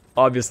know,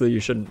 obviously you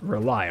shouldn't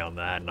rely on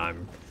that, and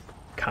I'm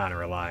kind of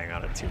relying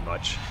on it too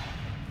much.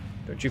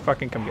 Don't you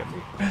fucking come get me.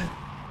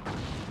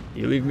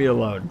 You leave me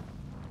alone.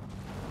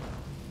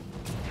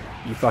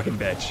 You fucking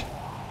bitch.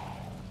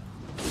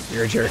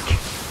 You're a jerk.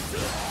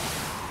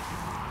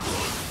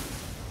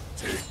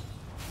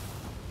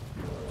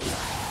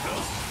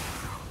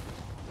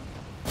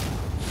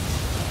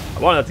 I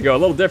wanted it to go a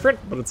little different,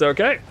 but it's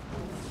okay.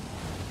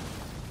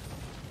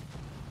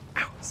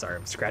 Ow, sorry,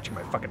 I'm scratching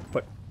my fucking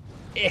foot.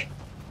 Eh.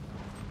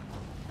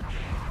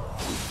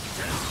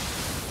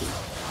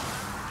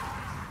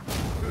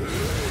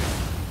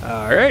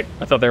 Alright,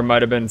 I thought there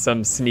might have been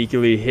some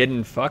sneakily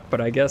hidden fuck, but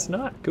I guess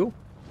not. Cool.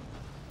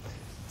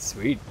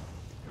 Sweet.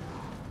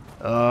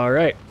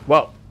 Alright,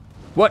 well,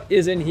 what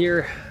is in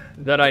here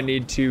that I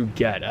need to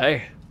get, eh?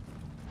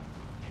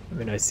 I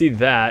mean, I see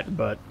that,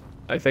 but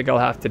I think I'll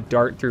have to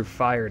dart through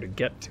fire to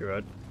get to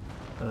it.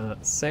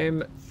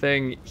 Same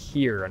thing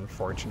here,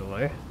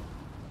 unfortunately.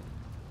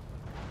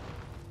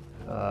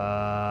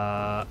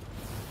 Oh,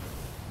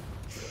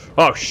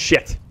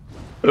 shit.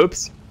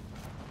 Oops.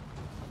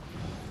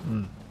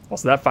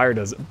 Also, that fire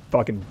does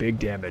fucking big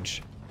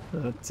damage.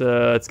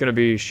 It's gonna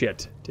be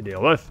shit to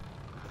deal with.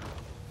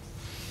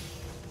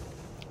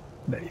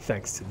 Many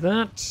thanks to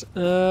that.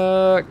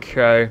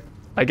 Okay.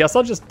 I guess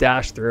I'll just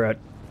dash through it.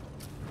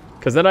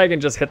 Because then I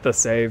can just hit the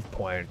save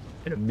point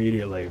and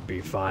immediately be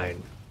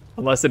fine.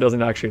 Unless it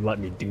doesn't actually let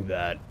me do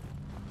that.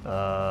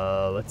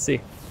 Let's see.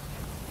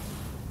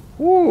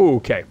 Ooh,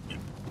 okay.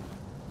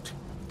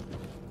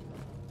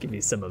 Give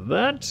me some of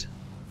that.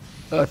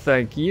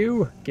 Thank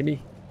you. Give me.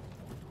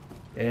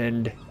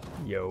 And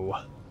yo.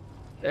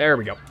 There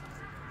we go.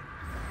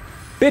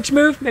 Bitch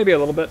move, maybe a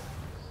little bit.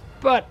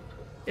 But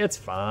it's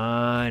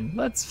fine.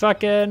 Let's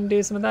fucking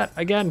do some of that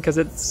again, because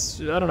it's,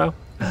 I don't know.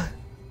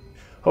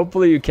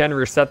 Hopefully you can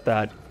reset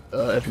that.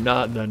 If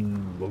not, then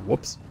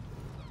whoops.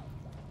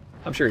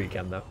 I'm sure you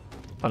can, though.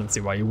 I don't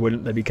see why you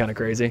wouldn't. That'd be kind of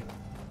crazy.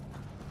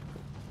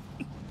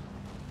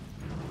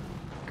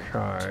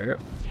 Okay.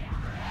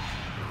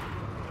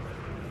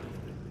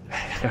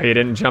 You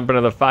didn't jump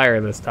into the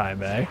fire this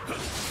time, eh?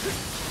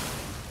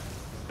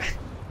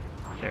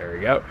 There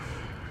we go.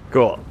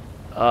 Cool.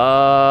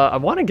 I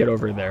want to get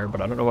over there,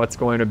 but I don't know what's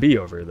going to be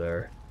over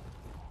there.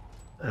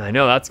 I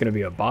know that's going to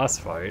be a boss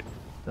fight.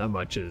 That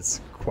much is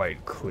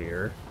quite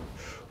clear.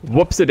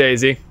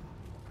 Whoops-a-daisy.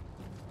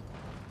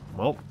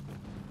 Well.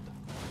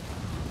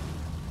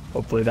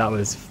 Hopefully that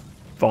was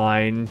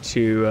fine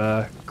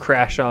to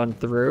crash on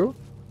through.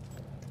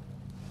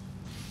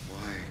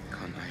 Why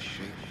can't I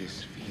shake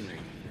this feeling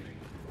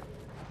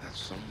that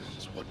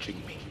someone's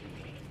watching me?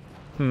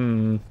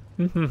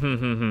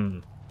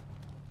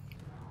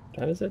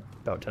 What is it?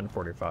 Oh,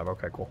 10:45.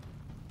 Okay, cool.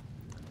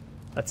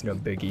 That's no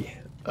biggie.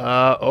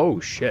 Oh,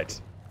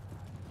 shit.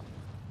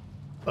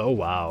 Oh,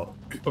 wow.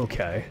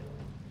 Okay.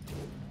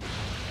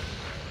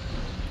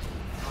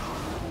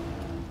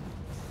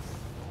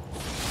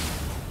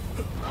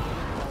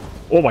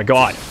 Oh my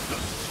god.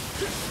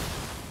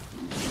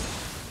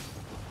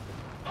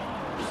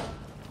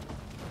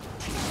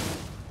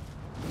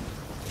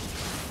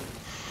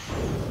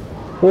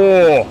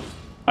 Oh,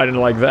 I didn't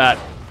like that.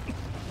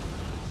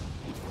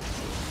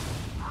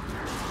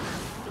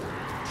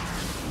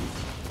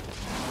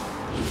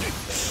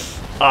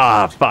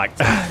 Ah, fuck.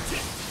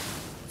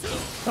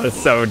 That is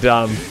so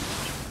dumb.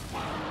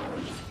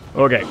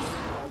 Okay.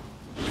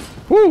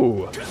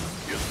 Woo.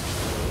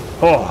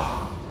 Oh.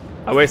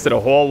 I wasted a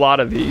whole lot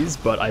of these,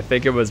 but I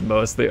think it was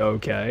mostly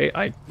okay.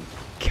 I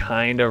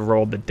kind of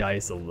rolled the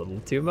dice a little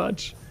too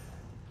much.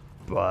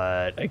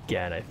 But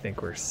again, I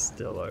think we're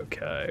still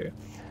okay.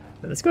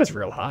 And this goes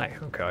real high.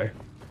 Okay.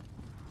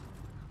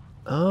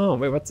 Oh,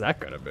 wait, what's that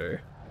gonna be?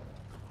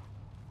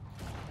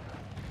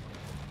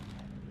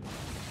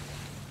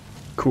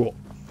 Cool.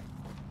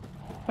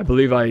 I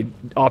believe I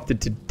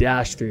opted to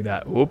dash through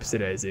that.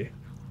 Whoopsie-daisy.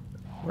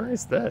 Where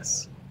is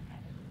this?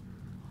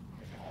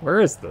 Where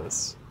is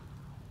this?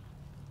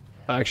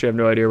 I actually have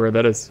no idea where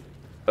that is.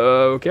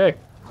 Okay.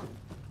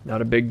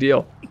 Not a big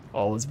deal.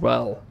 All is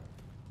well.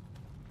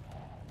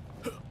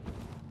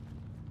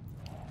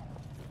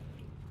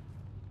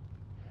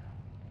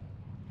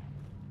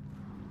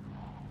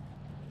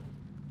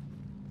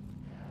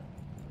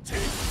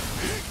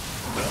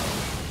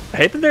 I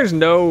hate that there's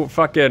no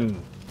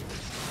fucking...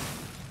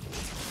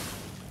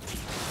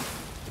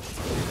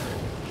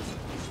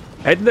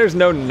 I hate that there's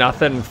no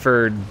nothing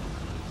for,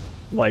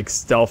 like,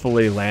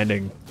 stealthily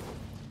landing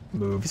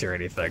moves or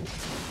anything.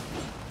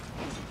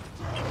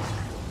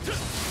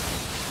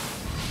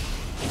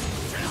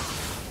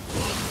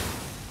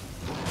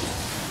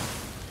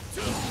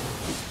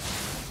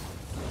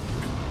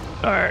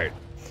 Alright.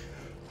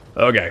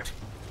 Okay.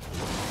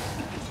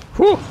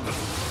 Whew.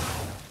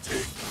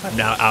 I'm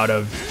now out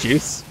of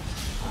juice.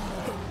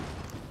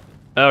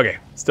 Okay,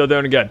 still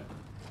doing good.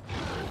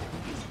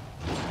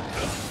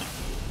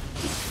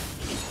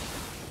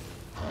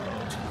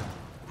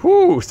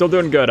 Whew, still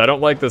doing good. I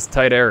don't like this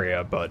tight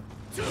area, but...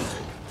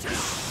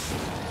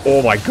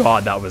 Oh my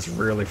god, that was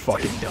really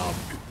fucking dumb.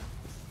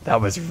 That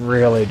was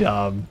really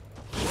dumb.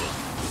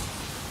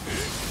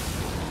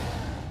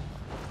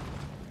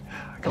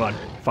 Come on,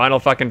 final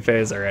fucking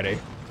phase already.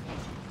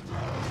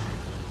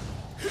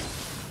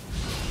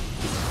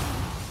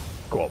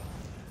 Cool.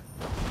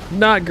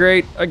 Not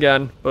great,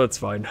 again, but it's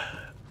fine.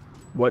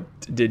 What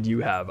did you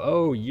have?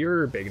 Oh,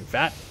 you're big and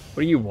fat.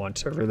 What do you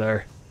want over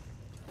there?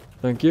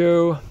 Thank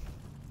you.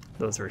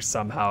 Those were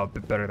somehow a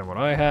bit better than what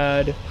I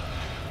had.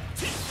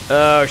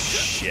 Oh,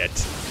 shit.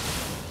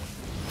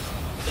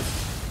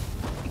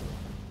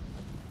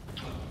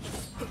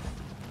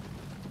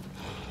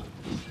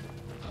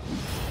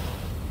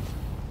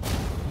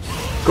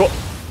 Cool.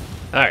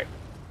 Alright.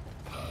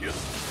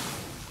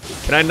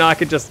 Can I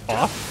knock it just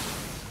off?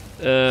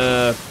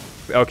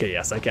 Okay,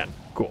 yes, I can.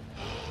 Cool.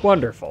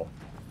 Wonderful.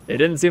 It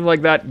didn't seem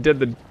like that did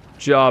the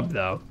job,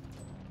 though.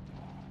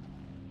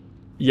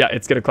 Yeah,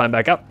 it's gonna climb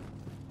back up.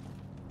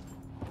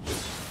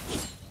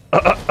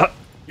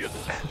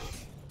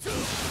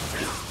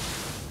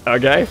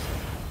 Okay.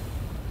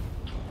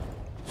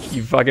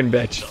 You fucking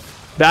bitch.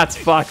 That's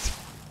fucked.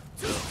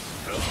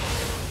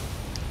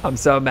 I'm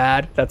so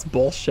mad. That's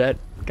bullshit.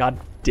 God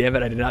damn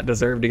it, I did not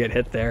deserve to get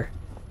hit there.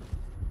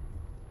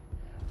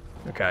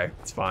 Okay,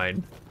 it's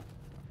fine.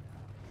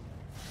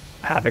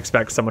 I half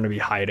expect someone to be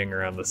hiding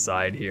around the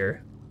side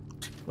here.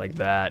 Like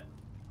that.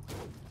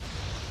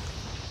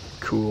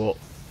 Cool.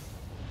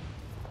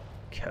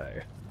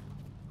 Okay.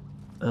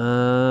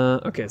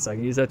 Okay, so I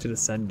can use that to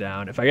descend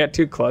down. If I get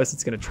too close,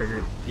 it's gonna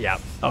trigger. Yeah,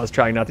 I was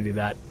trying not to do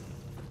that.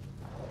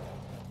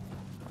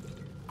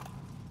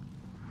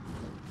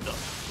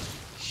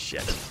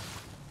 Shit.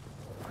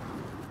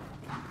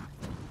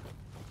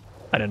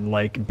 I didn't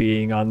like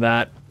being on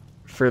that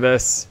for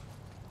this.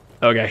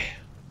 Okay.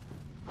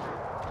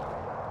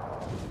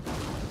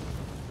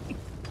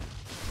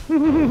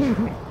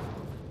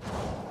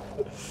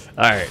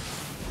 Alright.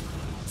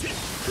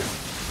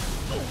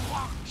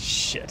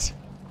 Shit.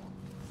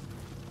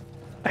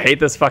 I hate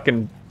this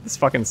fucking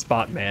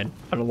spot, man.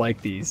 I don't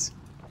like these.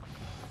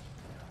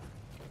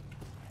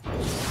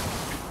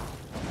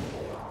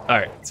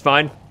 Alright, it's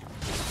fine.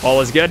 All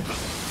is good.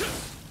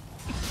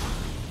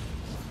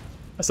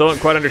 I still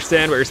don't quite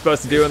understand what you're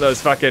supposed to do in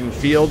those fucking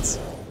fields,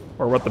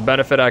 or what the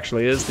benefit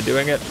actually is to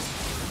doing it.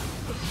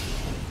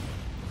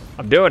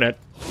 I'm doing it.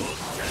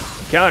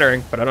 I'm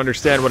countering, but I don't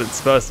understand what it's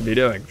supposed to be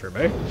doing for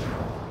me.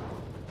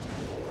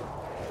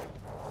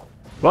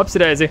 Whoopsie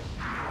daisy.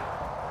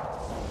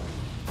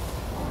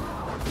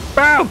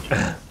 Boom!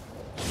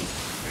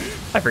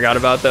 I forgot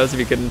about those if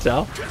you couldn't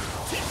tell.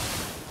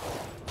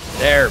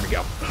 There we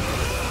go.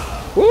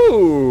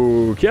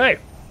 Woo! Okay.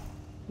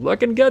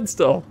 Looking good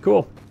still.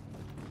 Cool.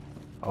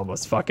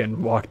 Almost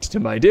fucking walked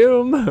to my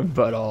doom,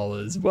 but all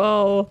is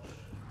well.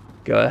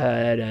 Go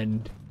ahead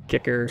and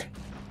kick her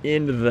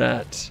into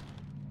that.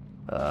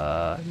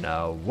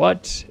 Now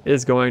what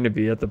is going to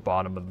be at the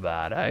bottom of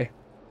that, eh?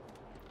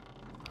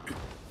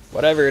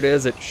 Whatever it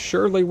is, it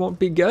surely won't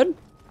be good.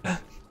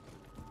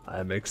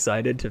 I'm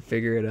excited to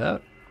figure it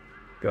out.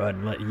 Go ahead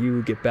and let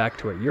you get back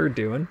to what you're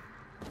doing.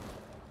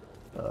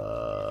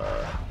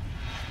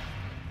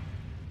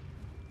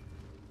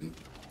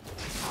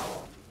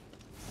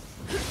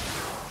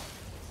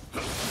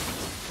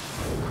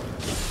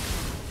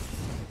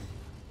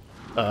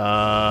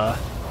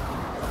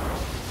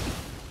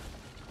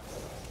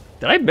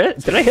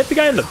 Did I hit the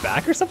guy in the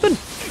back or something?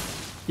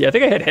 Yeah, I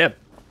think I hit him.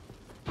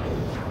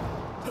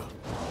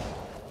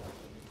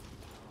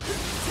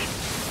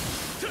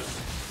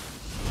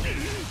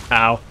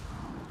 Ow.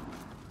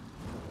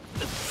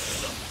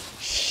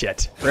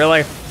 Shit.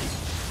 Really?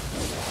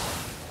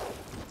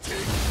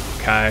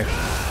 Okay.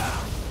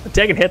 I'm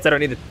taking hits I don't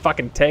need to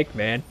fucking take,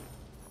 man.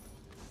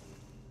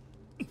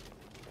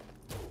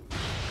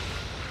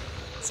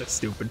 So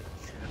stupid.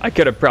 I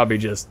could have probably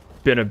just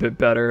been a bit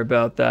better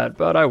about that,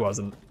 but I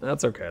wasn't.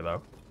 That's okay,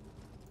 though.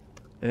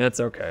 It's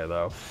okay,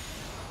 though.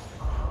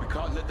 We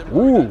can't let them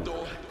Ooh. that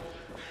door,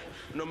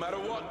 no matter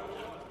what.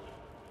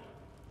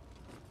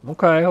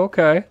 Okay,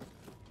 okay.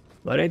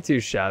 That ain't too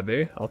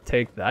shabby. I'll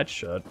take that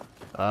shit.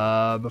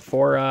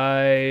 Before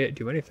I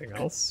do anything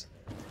else.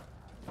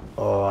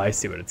 Oh, I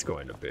see what it's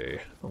going to be.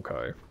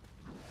 Okay.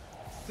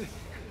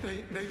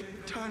 They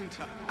turned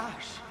to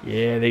ash.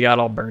 Yeah, they got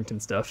all burnt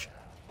and stuff.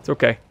 It's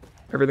okay.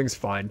 Everything's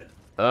fine.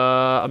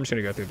 I'm just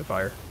gonna go through the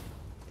fire.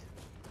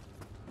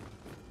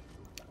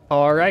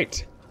 All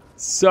right.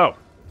 So.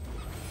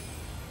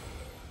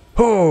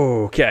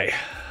 Okay.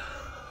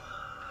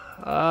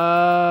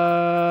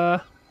 I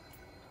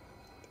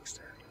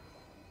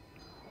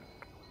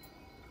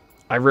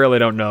really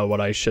don't know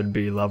what I should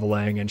be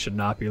leveling and should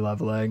not be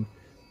leveling.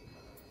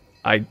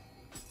 I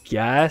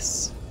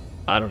guess.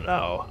 I don't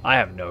know. I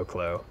have no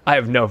clue. I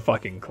have no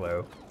fucking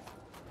clue.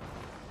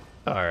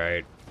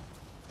 Alright.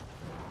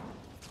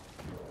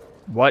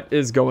 What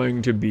is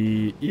going to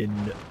be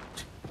in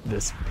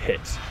this pit?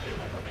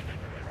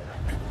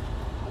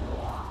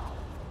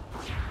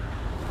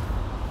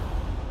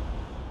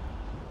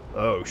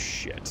 Oh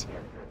shit.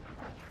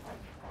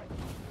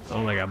 I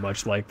don't think I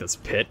much like this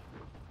pit.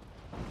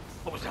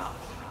 What was that?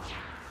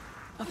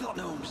 I thought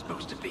no one was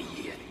supposed to be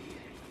here.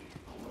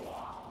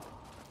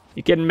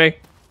 You kidding me?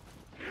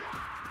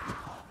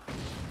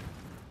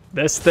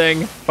 This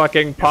thing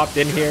fucking popped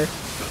in here.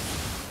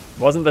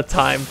 Wasn't the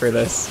time for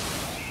this.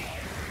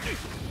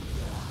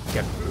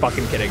 You're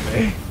fucking kidding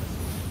me.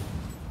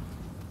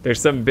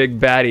 There's some big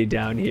baddie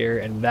down here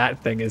and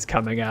that thing is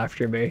coming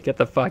after me. Get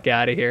the fuck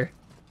out of here.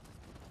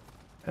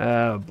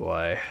 Oh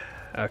boy.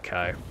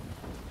 Okay.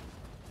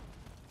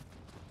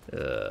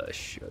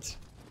 Shit.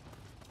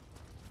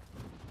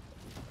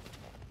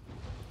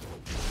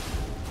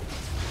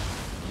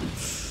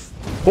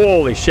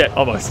 Holy shit,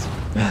 almost.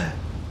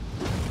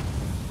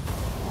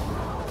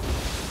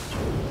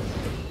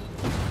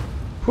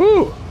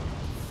 Whew.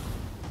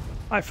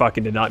 I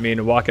fucking did not mean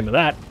to walk into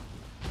that.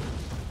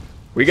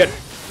 We good.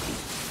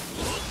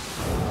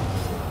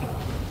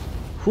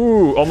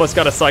 Whew, almost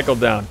got a cycle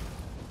down.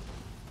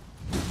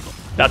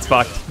 That's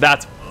fucked.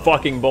 That's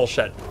fucking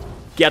bullshit.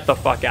 Get the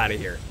fuck out of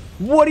here.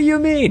 What do you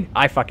mean?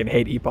 I fucking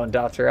hate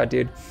Epondoptera,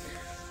 dude.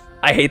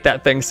 I hate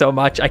that thing so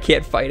much. I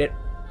can't fight it.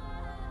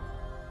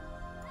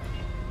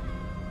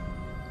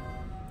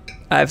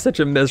 I have such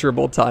a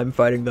miserable time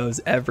fighting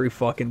those every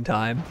fucking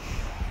time.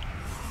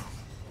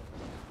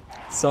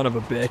 Son of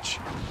a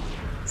bitch.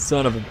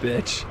 Son of a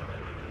bitch.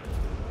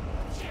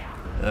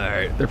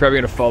 Alright, they're probably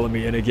gonna follow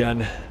me in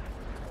again.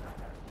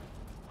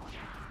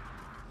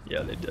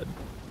 Yeah, they did.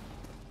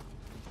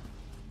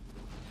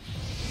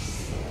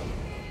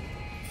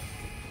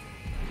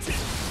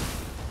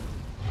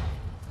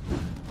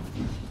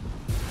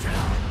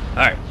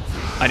 Alright,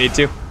 I need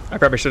to. I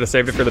probably should have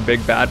saved it for the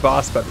big bad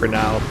boss, but for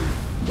now,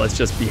 let's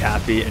just be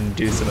happy and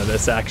do some of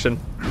this action.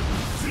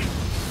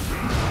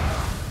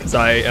 Because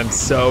I am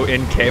so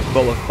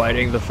incapable of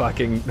fighting the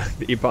fucking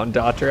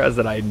Epondopteras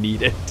that I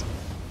need it.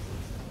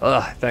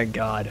 Ugh, thank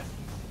God.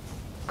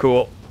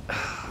 Cool.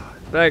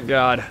 Thank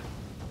God.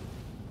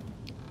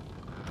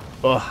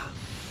 Ugh.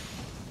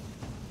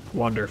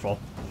 Wonderful.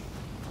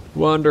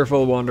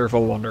 Wonderful,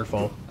 wonderful,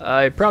 wonderful.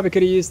 I probably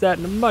could have used that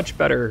in a much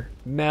better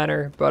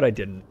manner, but I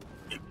didn't.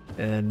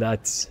 And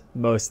that's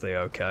mostly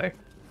okay.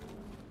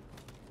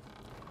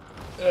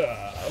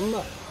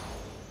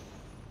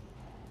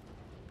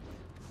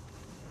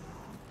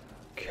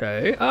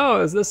 Okay.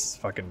 Oh, is this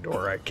fucking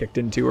door I kicked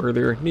into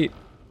earlier? Neat.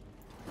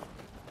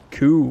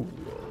 Cool.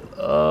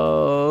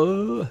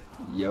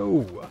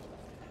 Yo.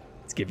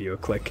 Let's give you a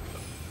click.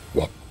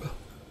 Whoop.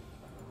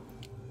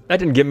 That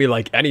didn't give me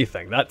like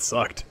anything. That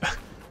sucked.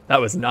 That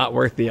was not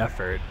worth the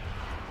effort.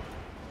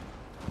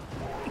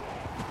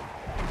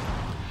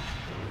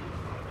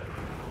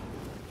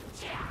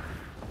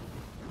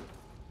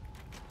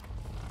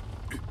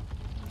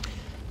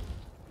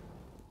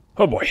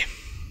 Oh boy.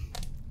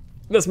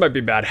 This might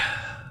be bad.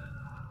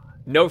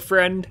 No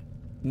friend,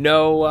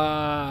 no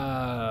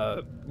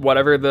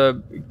whatever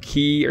the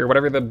key or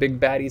whatever the big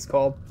baddie's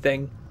called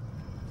thing.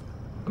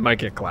 I might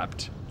get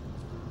clapped.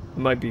 I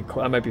might be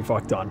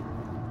fucked on.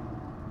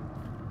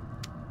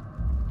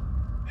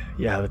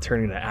 Yeah, the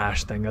turning to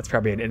ash thing, that's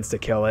probably an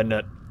insta-kill, isn't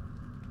it?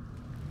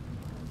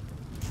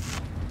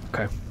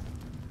 Okay.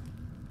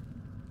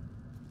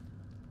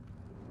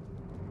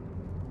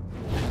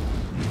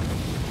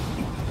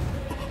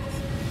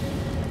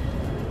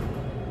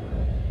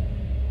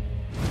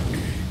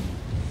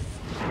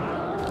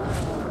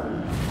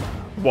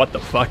 What the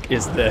fuck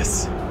is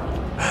this?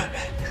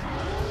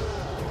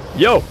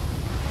 Yo!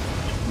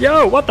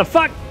 Yo, what the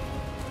fuck?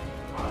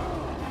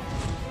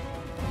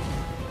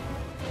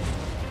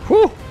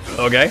 Whew!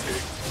 Okay.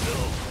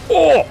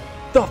 Oh!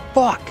 The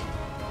fuck?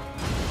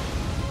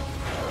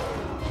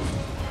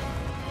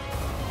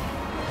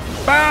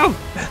 Boom!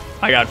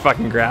 I got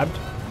fucking grabbed.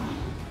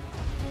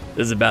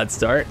 This is a bad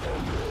start.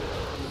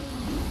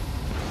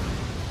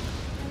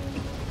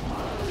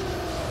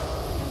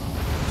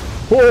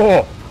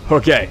 Whoa!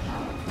 Okay.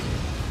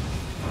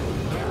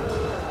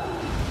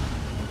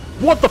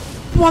 What the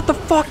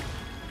fuck?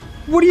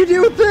 What do you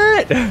do with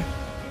that?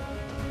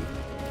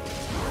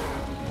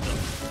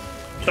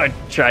 I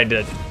tried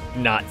to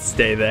not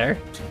stay there.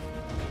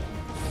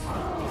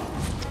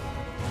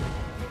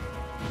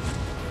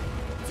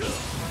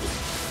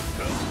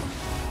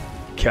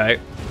 Okay.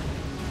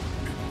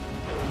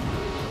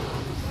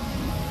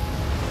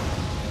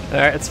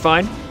 Alright, it's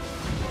fine.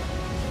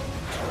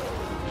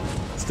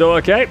 Still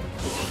okay.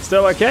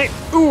 Still okay.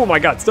 Oh my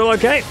god, still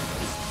okay.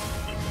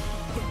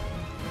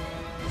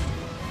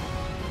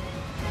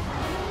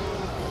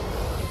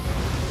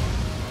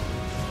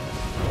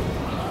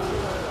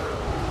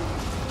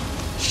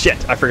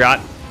 Shit, I forgot.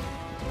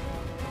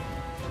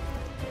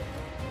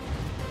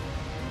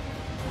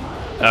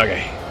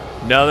 Okay,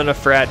 nothing to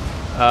fret.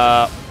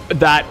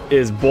 That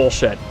is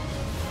bullshit.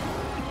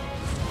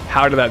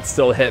 How did that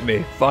still hit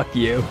me? Fuck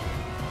you.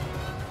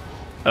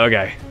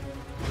 Okay.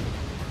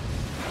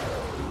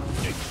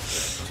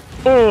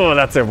 Oh,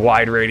 that's a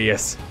wide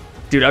radius.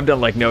 Dude, I've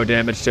done like no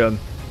damage to him.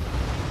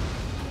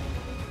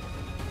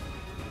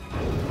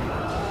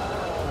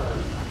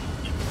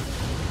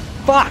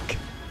 Fuck!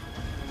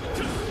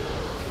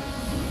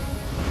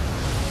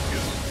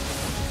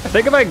 I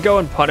think if I go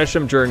and punish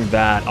him during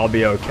that, I'll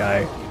be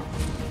okay.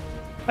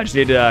 I just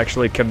need to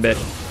actually commit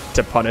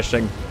to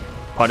punishing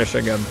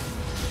him.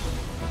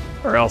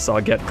 Or else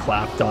I'll get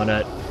clapped on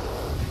it.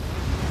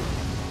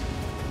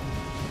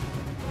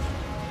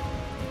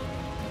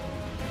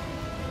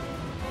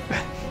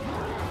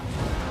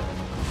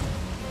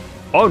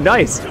 Oh,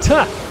 nice!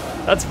 Tuh.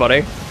 That's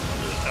funny.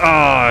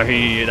 Oh,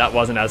 that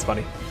wasn't as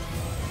funny.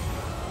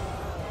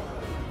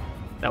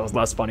 That was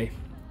less funny.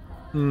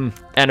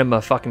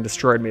 Enema fucking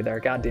destroyed me there.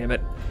 God damn it.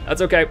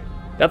 That's okay.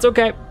 That's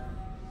okay.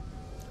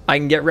 I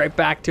can get right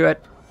back to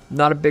it.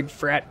 Not a big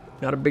fret.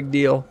 Not a big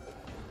deal.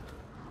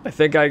 I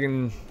think I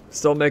can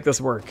still make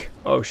this work.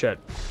 Oh shit.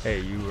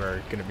 Hey, you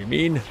are gonna be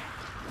mean.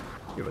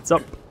 Hey, what's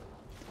up?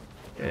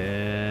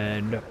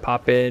 And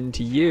pop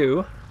into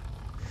you.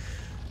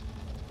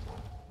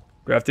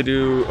 Do I have to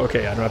do...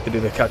 Okay, I don't have to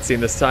do the cutscene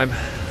this time.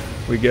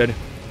 We good?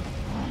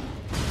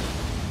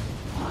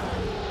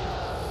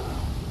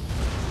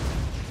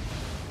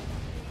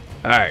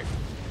 Alright.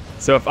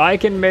 So if I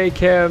can make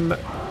him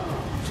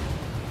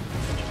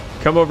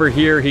come over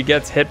here, he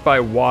gets hit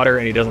by water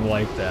and he doesn't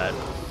like that.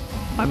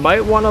 I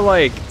might want to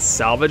like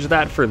salvage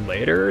that for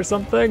later or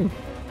something.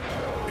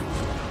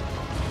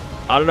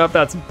 I don't know if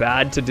that's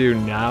bad to do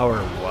now or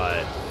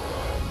what.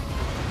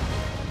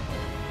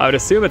 I would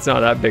assume it's not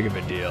that big of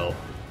a deal.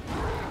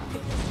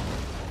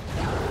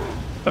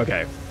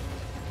 Okay.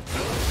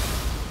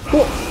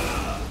 Cool.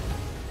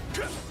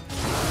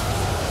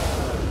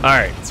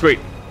 Alright, sweet.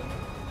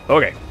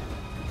 Okay.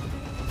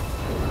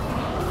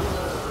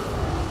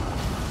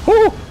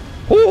 Oh!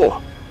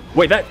 Oh!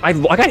 Wait, that I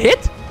got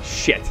hit?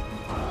 Shit.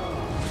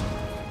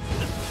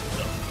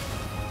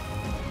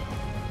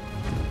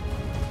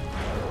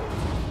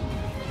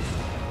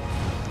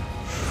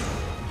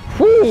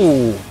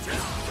 Whoo!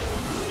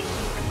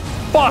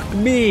 Fuck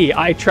me!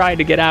 I tried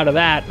to get out of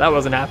that. That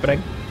wasn't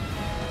happening.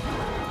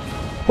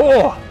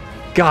 Oh!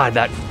 God,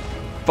 that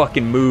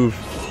fucking move.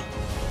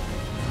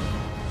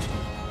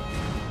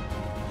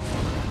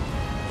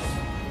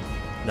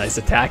 Nice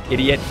attack,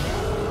 idiot.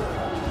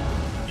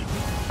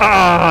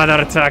 Ah, that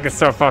attack is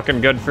so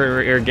fucking good for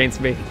against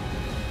me.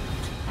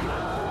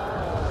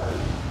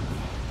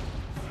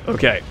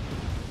 Okay.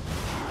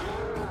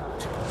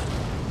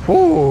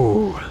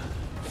 Whoo!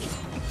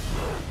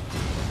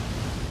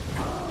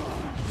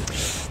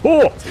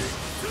 Oh!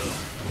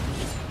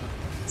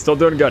 Still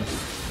doing good.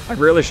 I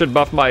really should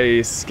buff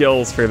my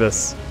skills for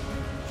this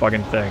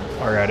fucking thing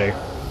already.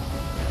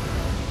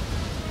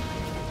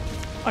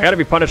 I gotta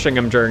be punishing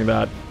him during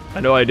that. I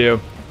know I do.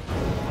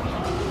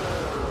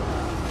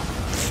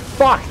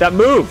 Fuck, that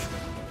move!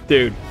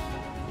 Dude.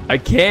 I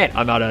can't.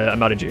 I'm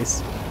out of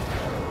juice.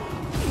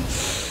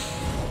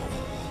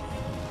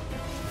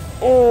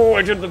 Oh,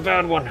 I did the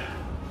bad one.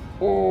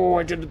 Oh,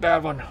 I did the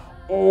bad one.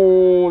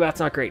 Oh, that's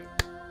not great.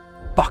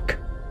 Fuck.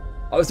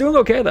 I was doing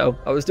okay though.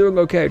 I was doing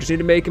okay. I just need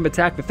to make him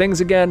attack the things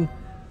again.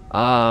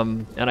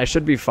 And I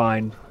should be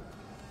fine.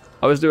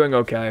 I was doing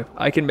okay.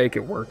 I can make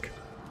it work.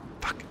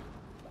 Fuck.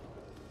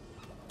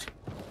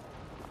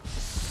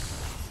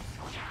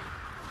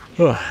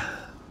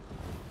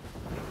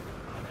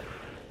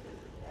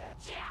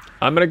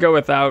 I'm gonna go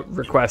without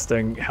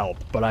requesting help,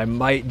 but I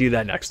might do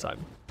that next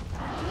time.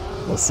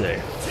 We'll see.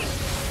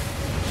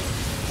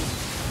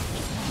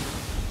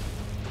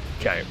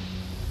 Okay.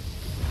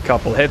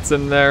 Couple hits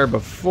in there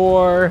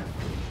before.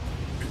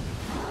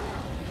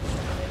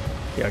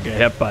 Yeah, get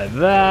hit by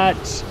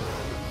that.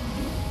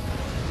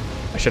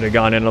 I should have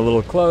gone in a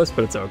little close,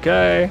 but it's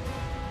okay.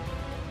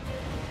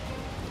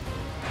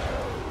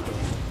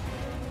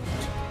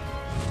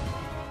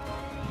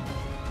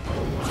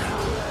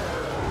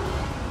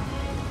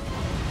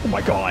 Oh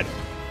my god.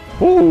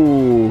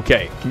 Ooh,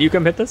 okay. Can you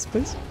come hit this,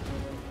 please?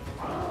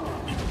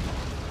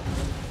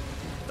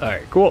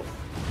 Alright, cool.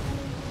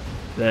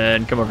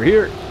 Then come over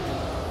here.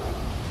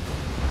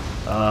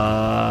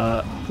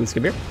 Please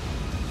come here.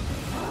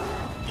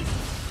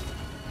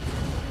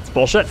 It's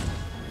bullshit.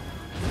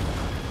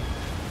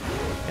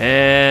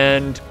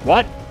 And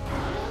what?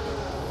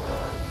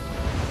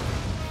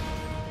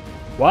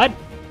 What?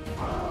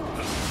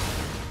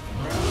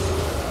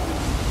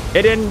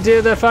 It didn't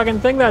do the fucking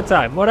thing that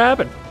time. What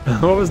happened?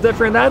 What was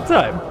different that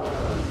time?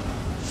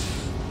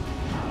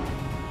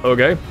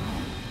 Okay.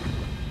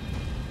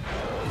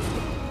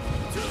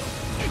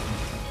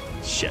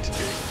 Shit.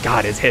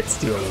 God, his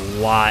hits do a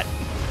lot.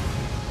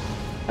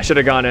 I should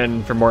have gone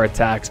in for more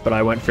attacks, but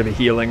I went for the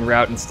healing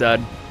route instead.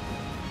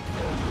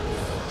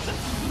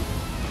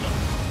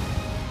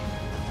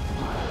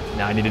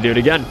 Now I need to do it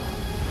again.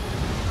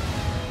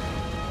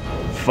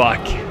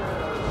 Fuck.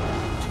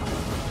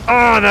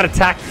 Oh, that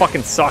attack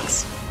fucking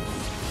sucks.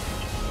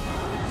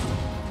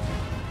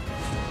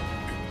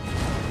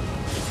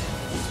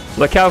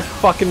 Look how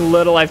fucking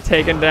little I've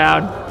taken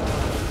down.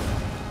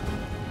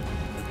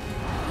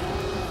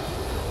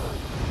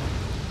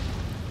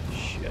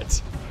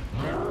 Shit.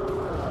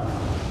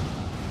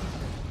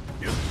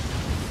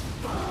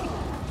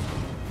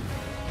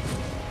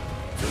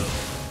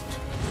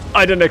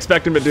 I didn't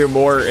expect him to do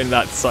more in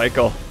that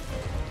cycle.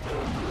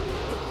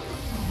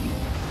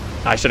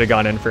 I should have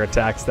gone in for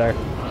attacks there.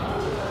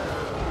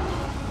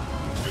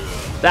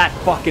 That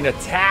fucking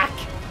attack.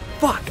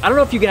 Fuck, I don't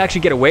know if you can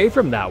actually get away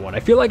from that one. I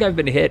feel like I've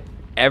been hit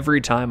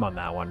every time on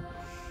that one.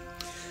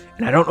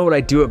 And I don't know what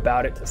I do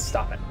about it to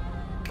stop it.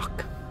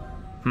 Fuck.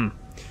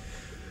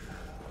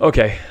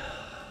 Okay.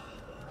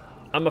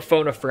 I'm gonna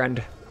phone a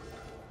friend.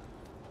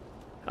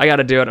 I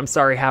gotta do it. I'm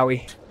sorry,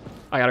 Howie.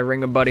 I gotta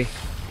ring him, buddy.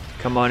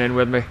 Come on in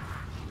with me.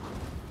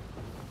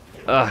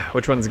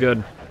 Which one's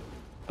good?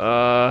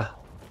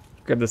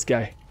 Grab this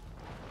guy.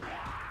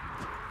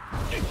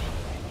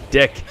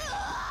 Dick.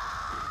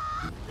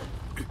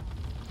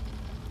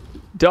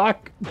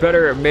 Doc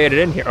better have made it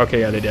in here.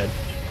 Okay, yeah, they did.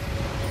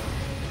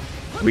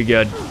 We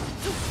good.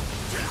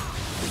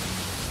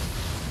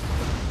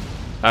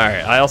 All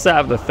right, I also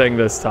have the thing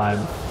this time,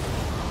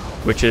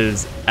 which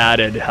is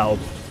added help.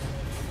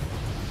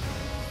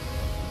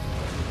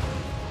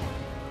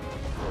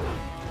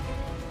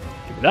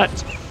 Give me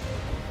that.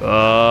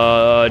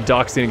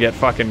 Doc's gonna get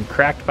fucking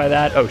cracked by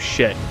that. Oh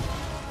shit.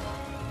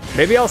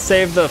 Maybe I'll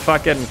save the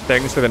fucking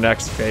things for the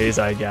next phase,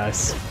 I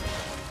guess.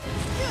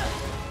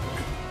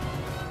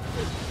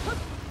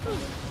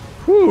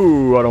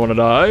 Whew, I don't wanna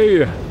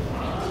die.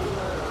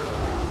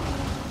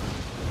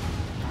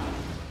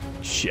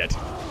 Shit.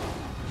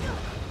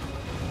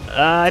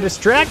 I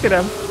distracted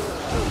him.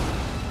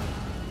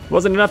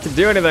 Wasn't enough to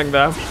do anything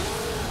though.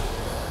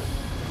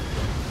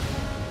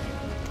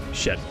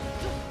 Shit.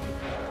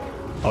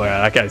 Oh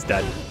yeah, that guy's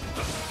dead.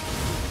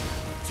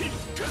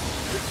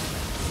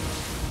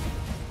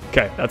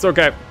 Okay, that's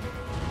okay.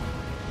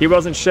 He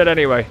wasn't shit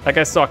anyway. That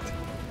guy sucked.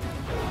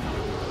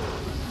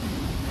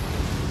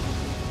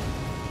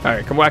 All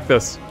right, come whack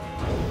this.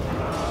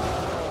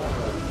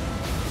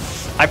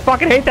 I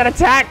fucking hate that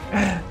attack.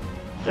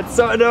 That's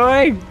so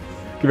annoying.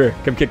 Come here,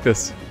 come kick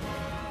this.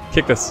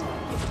 Kick this.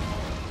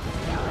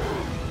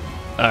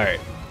 All right.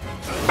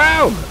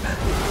 Boom.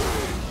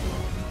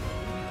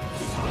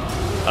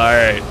 All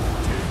right.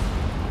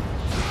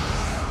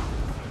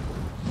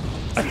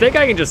 I think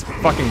I can just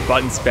fucking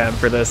button spam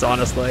for this,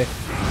 honestly.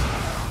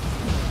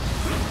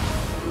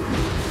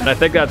 And I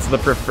think that's the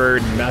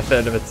preferred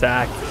method of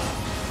attack.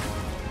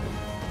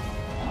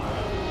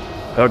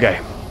 Okay.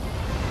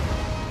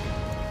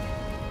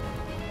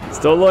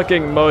 Still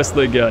looking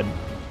mostly good.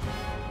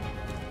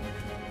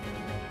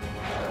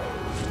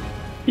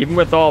 Even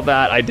with all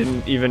that, I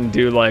didn't even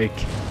do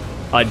like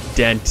a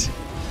dent.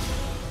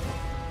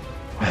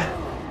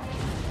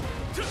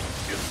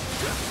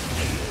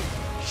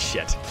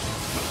 Shit.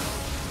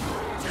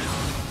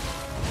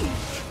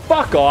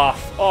 Fuck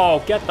off. Oh,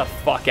 get the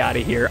fuck out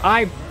of here.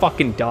 I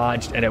fucking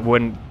dodged and it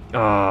wouldn't. Oh,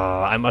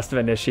 I must have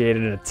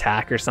initiated an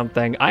attack or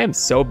something. I am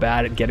so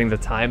bad at getting the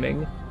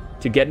timing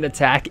to get an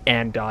attack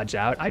and dodge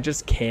out. I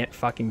just can't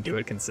fucking do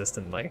it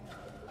consistently.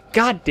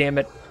 God damn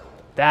it.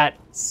 That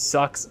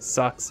sucks,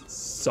 sucks,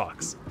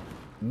 sucks.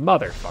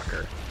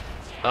 Motherfucker.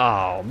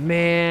 Oh,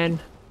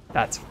 man.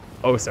 That's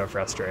oh so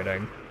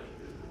frustrating.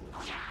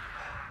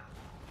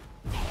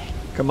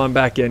 Come on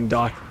back in,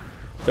 Doc.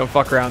 Don't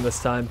fuck around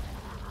this time.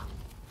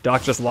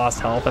 Doc just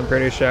lost health, I'm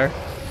pretty sure.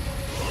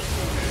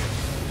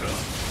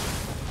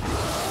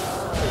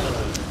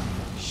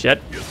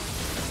 Shit.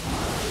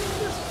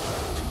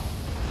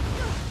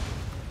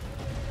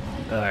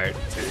 Alright.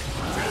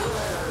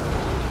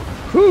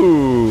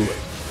 Whew.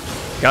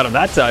 Got him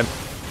that time.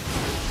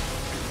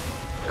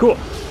 Cool.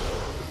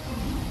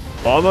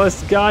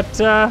 Almost got,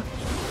 that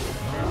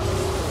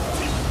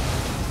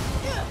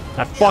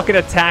fucking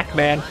attack,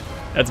 man.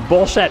 That's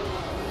bullshit.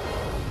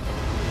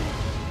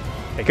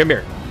 Hey, come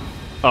here.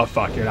 Oh,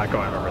 fuck, you're not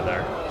going over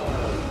there.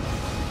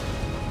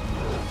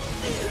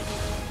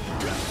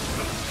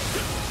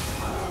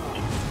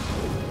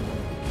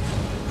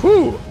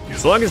 Whew.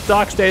 As long as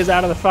Doc stays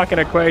out of the fucking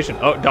equation.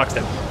 Oh, Doc's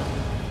dead.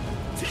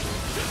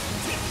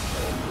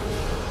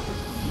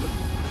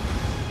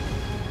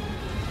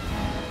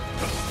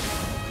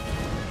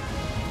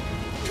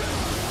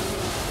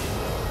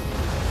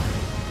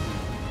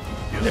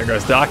 There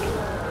goes Doc.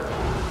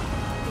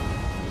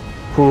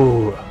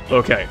 Whew.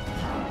 Okay.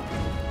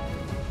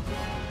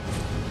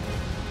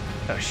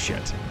 Oh,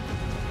 shit.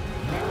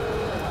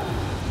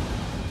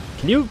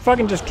 Can you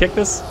fucking just kick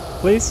this,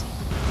 please?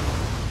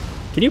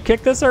 Can you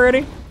kick this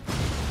already?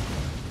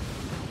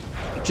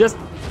 Just...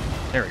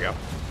 There we go.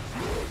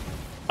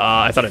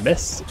 I thought it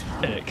missed,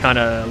 and it kind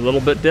of a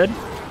little bit did.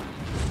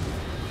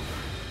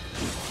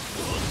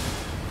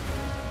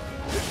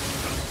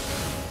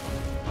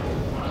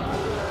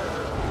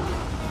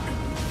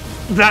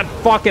 That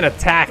fucking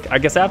attack! I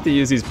guess I have to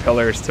use these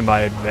pillars to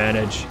my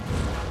advantage.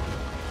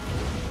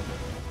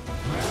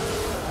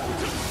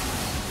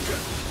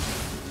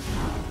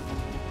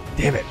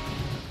 Damn it.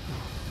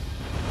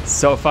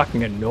 So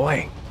fucking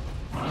annoying.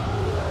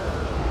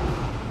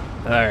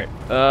 Alright.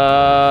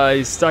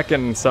 He's stuck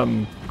in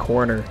some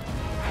corner.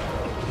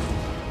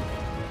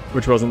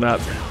 Which wasn't that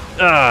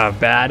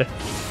bad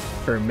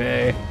for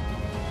me.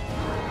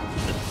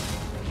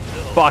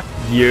 Fuck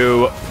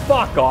you.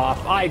 Fuck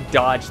off. I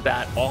dodged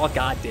that all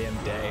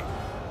goddamn day.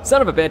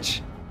 Son of a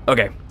bitch.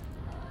 Okay.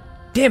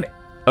 Damn it.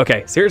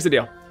 Okay, so here's the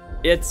deal.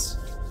 It's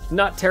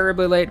not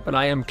terribly late, but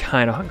I am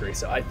kind of hungry,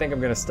 so I think I'm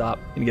gonna stop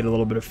and get a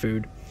little bit of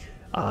food.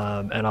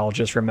 And I'll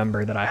just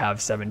remember that I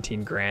have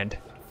 17 grand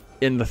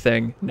in the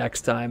thing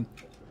next time.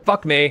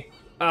 Fuck me.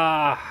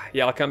 Yeah,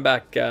 I'll come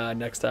back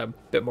next time,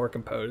 a bit more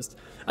composed.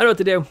 I know what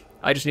to do.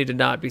 I just need to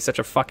not be such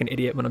a fucking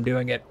idiot when I'm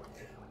doing it.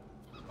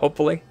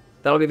 Hopefully,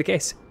 that'll be the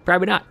case.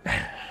 Probably not.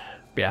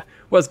 Yeah,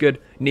 was good.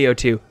 Nioh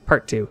 2,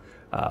 Part 2.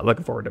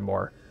 Looking forward to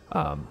more.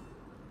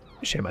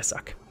 Shame I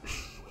suck.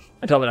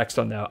 Until the next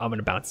one, though, I'm going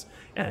to bounce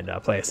and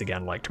play this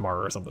again like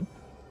tomorrow or something.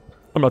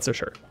 I'm not so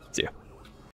sure. See ya.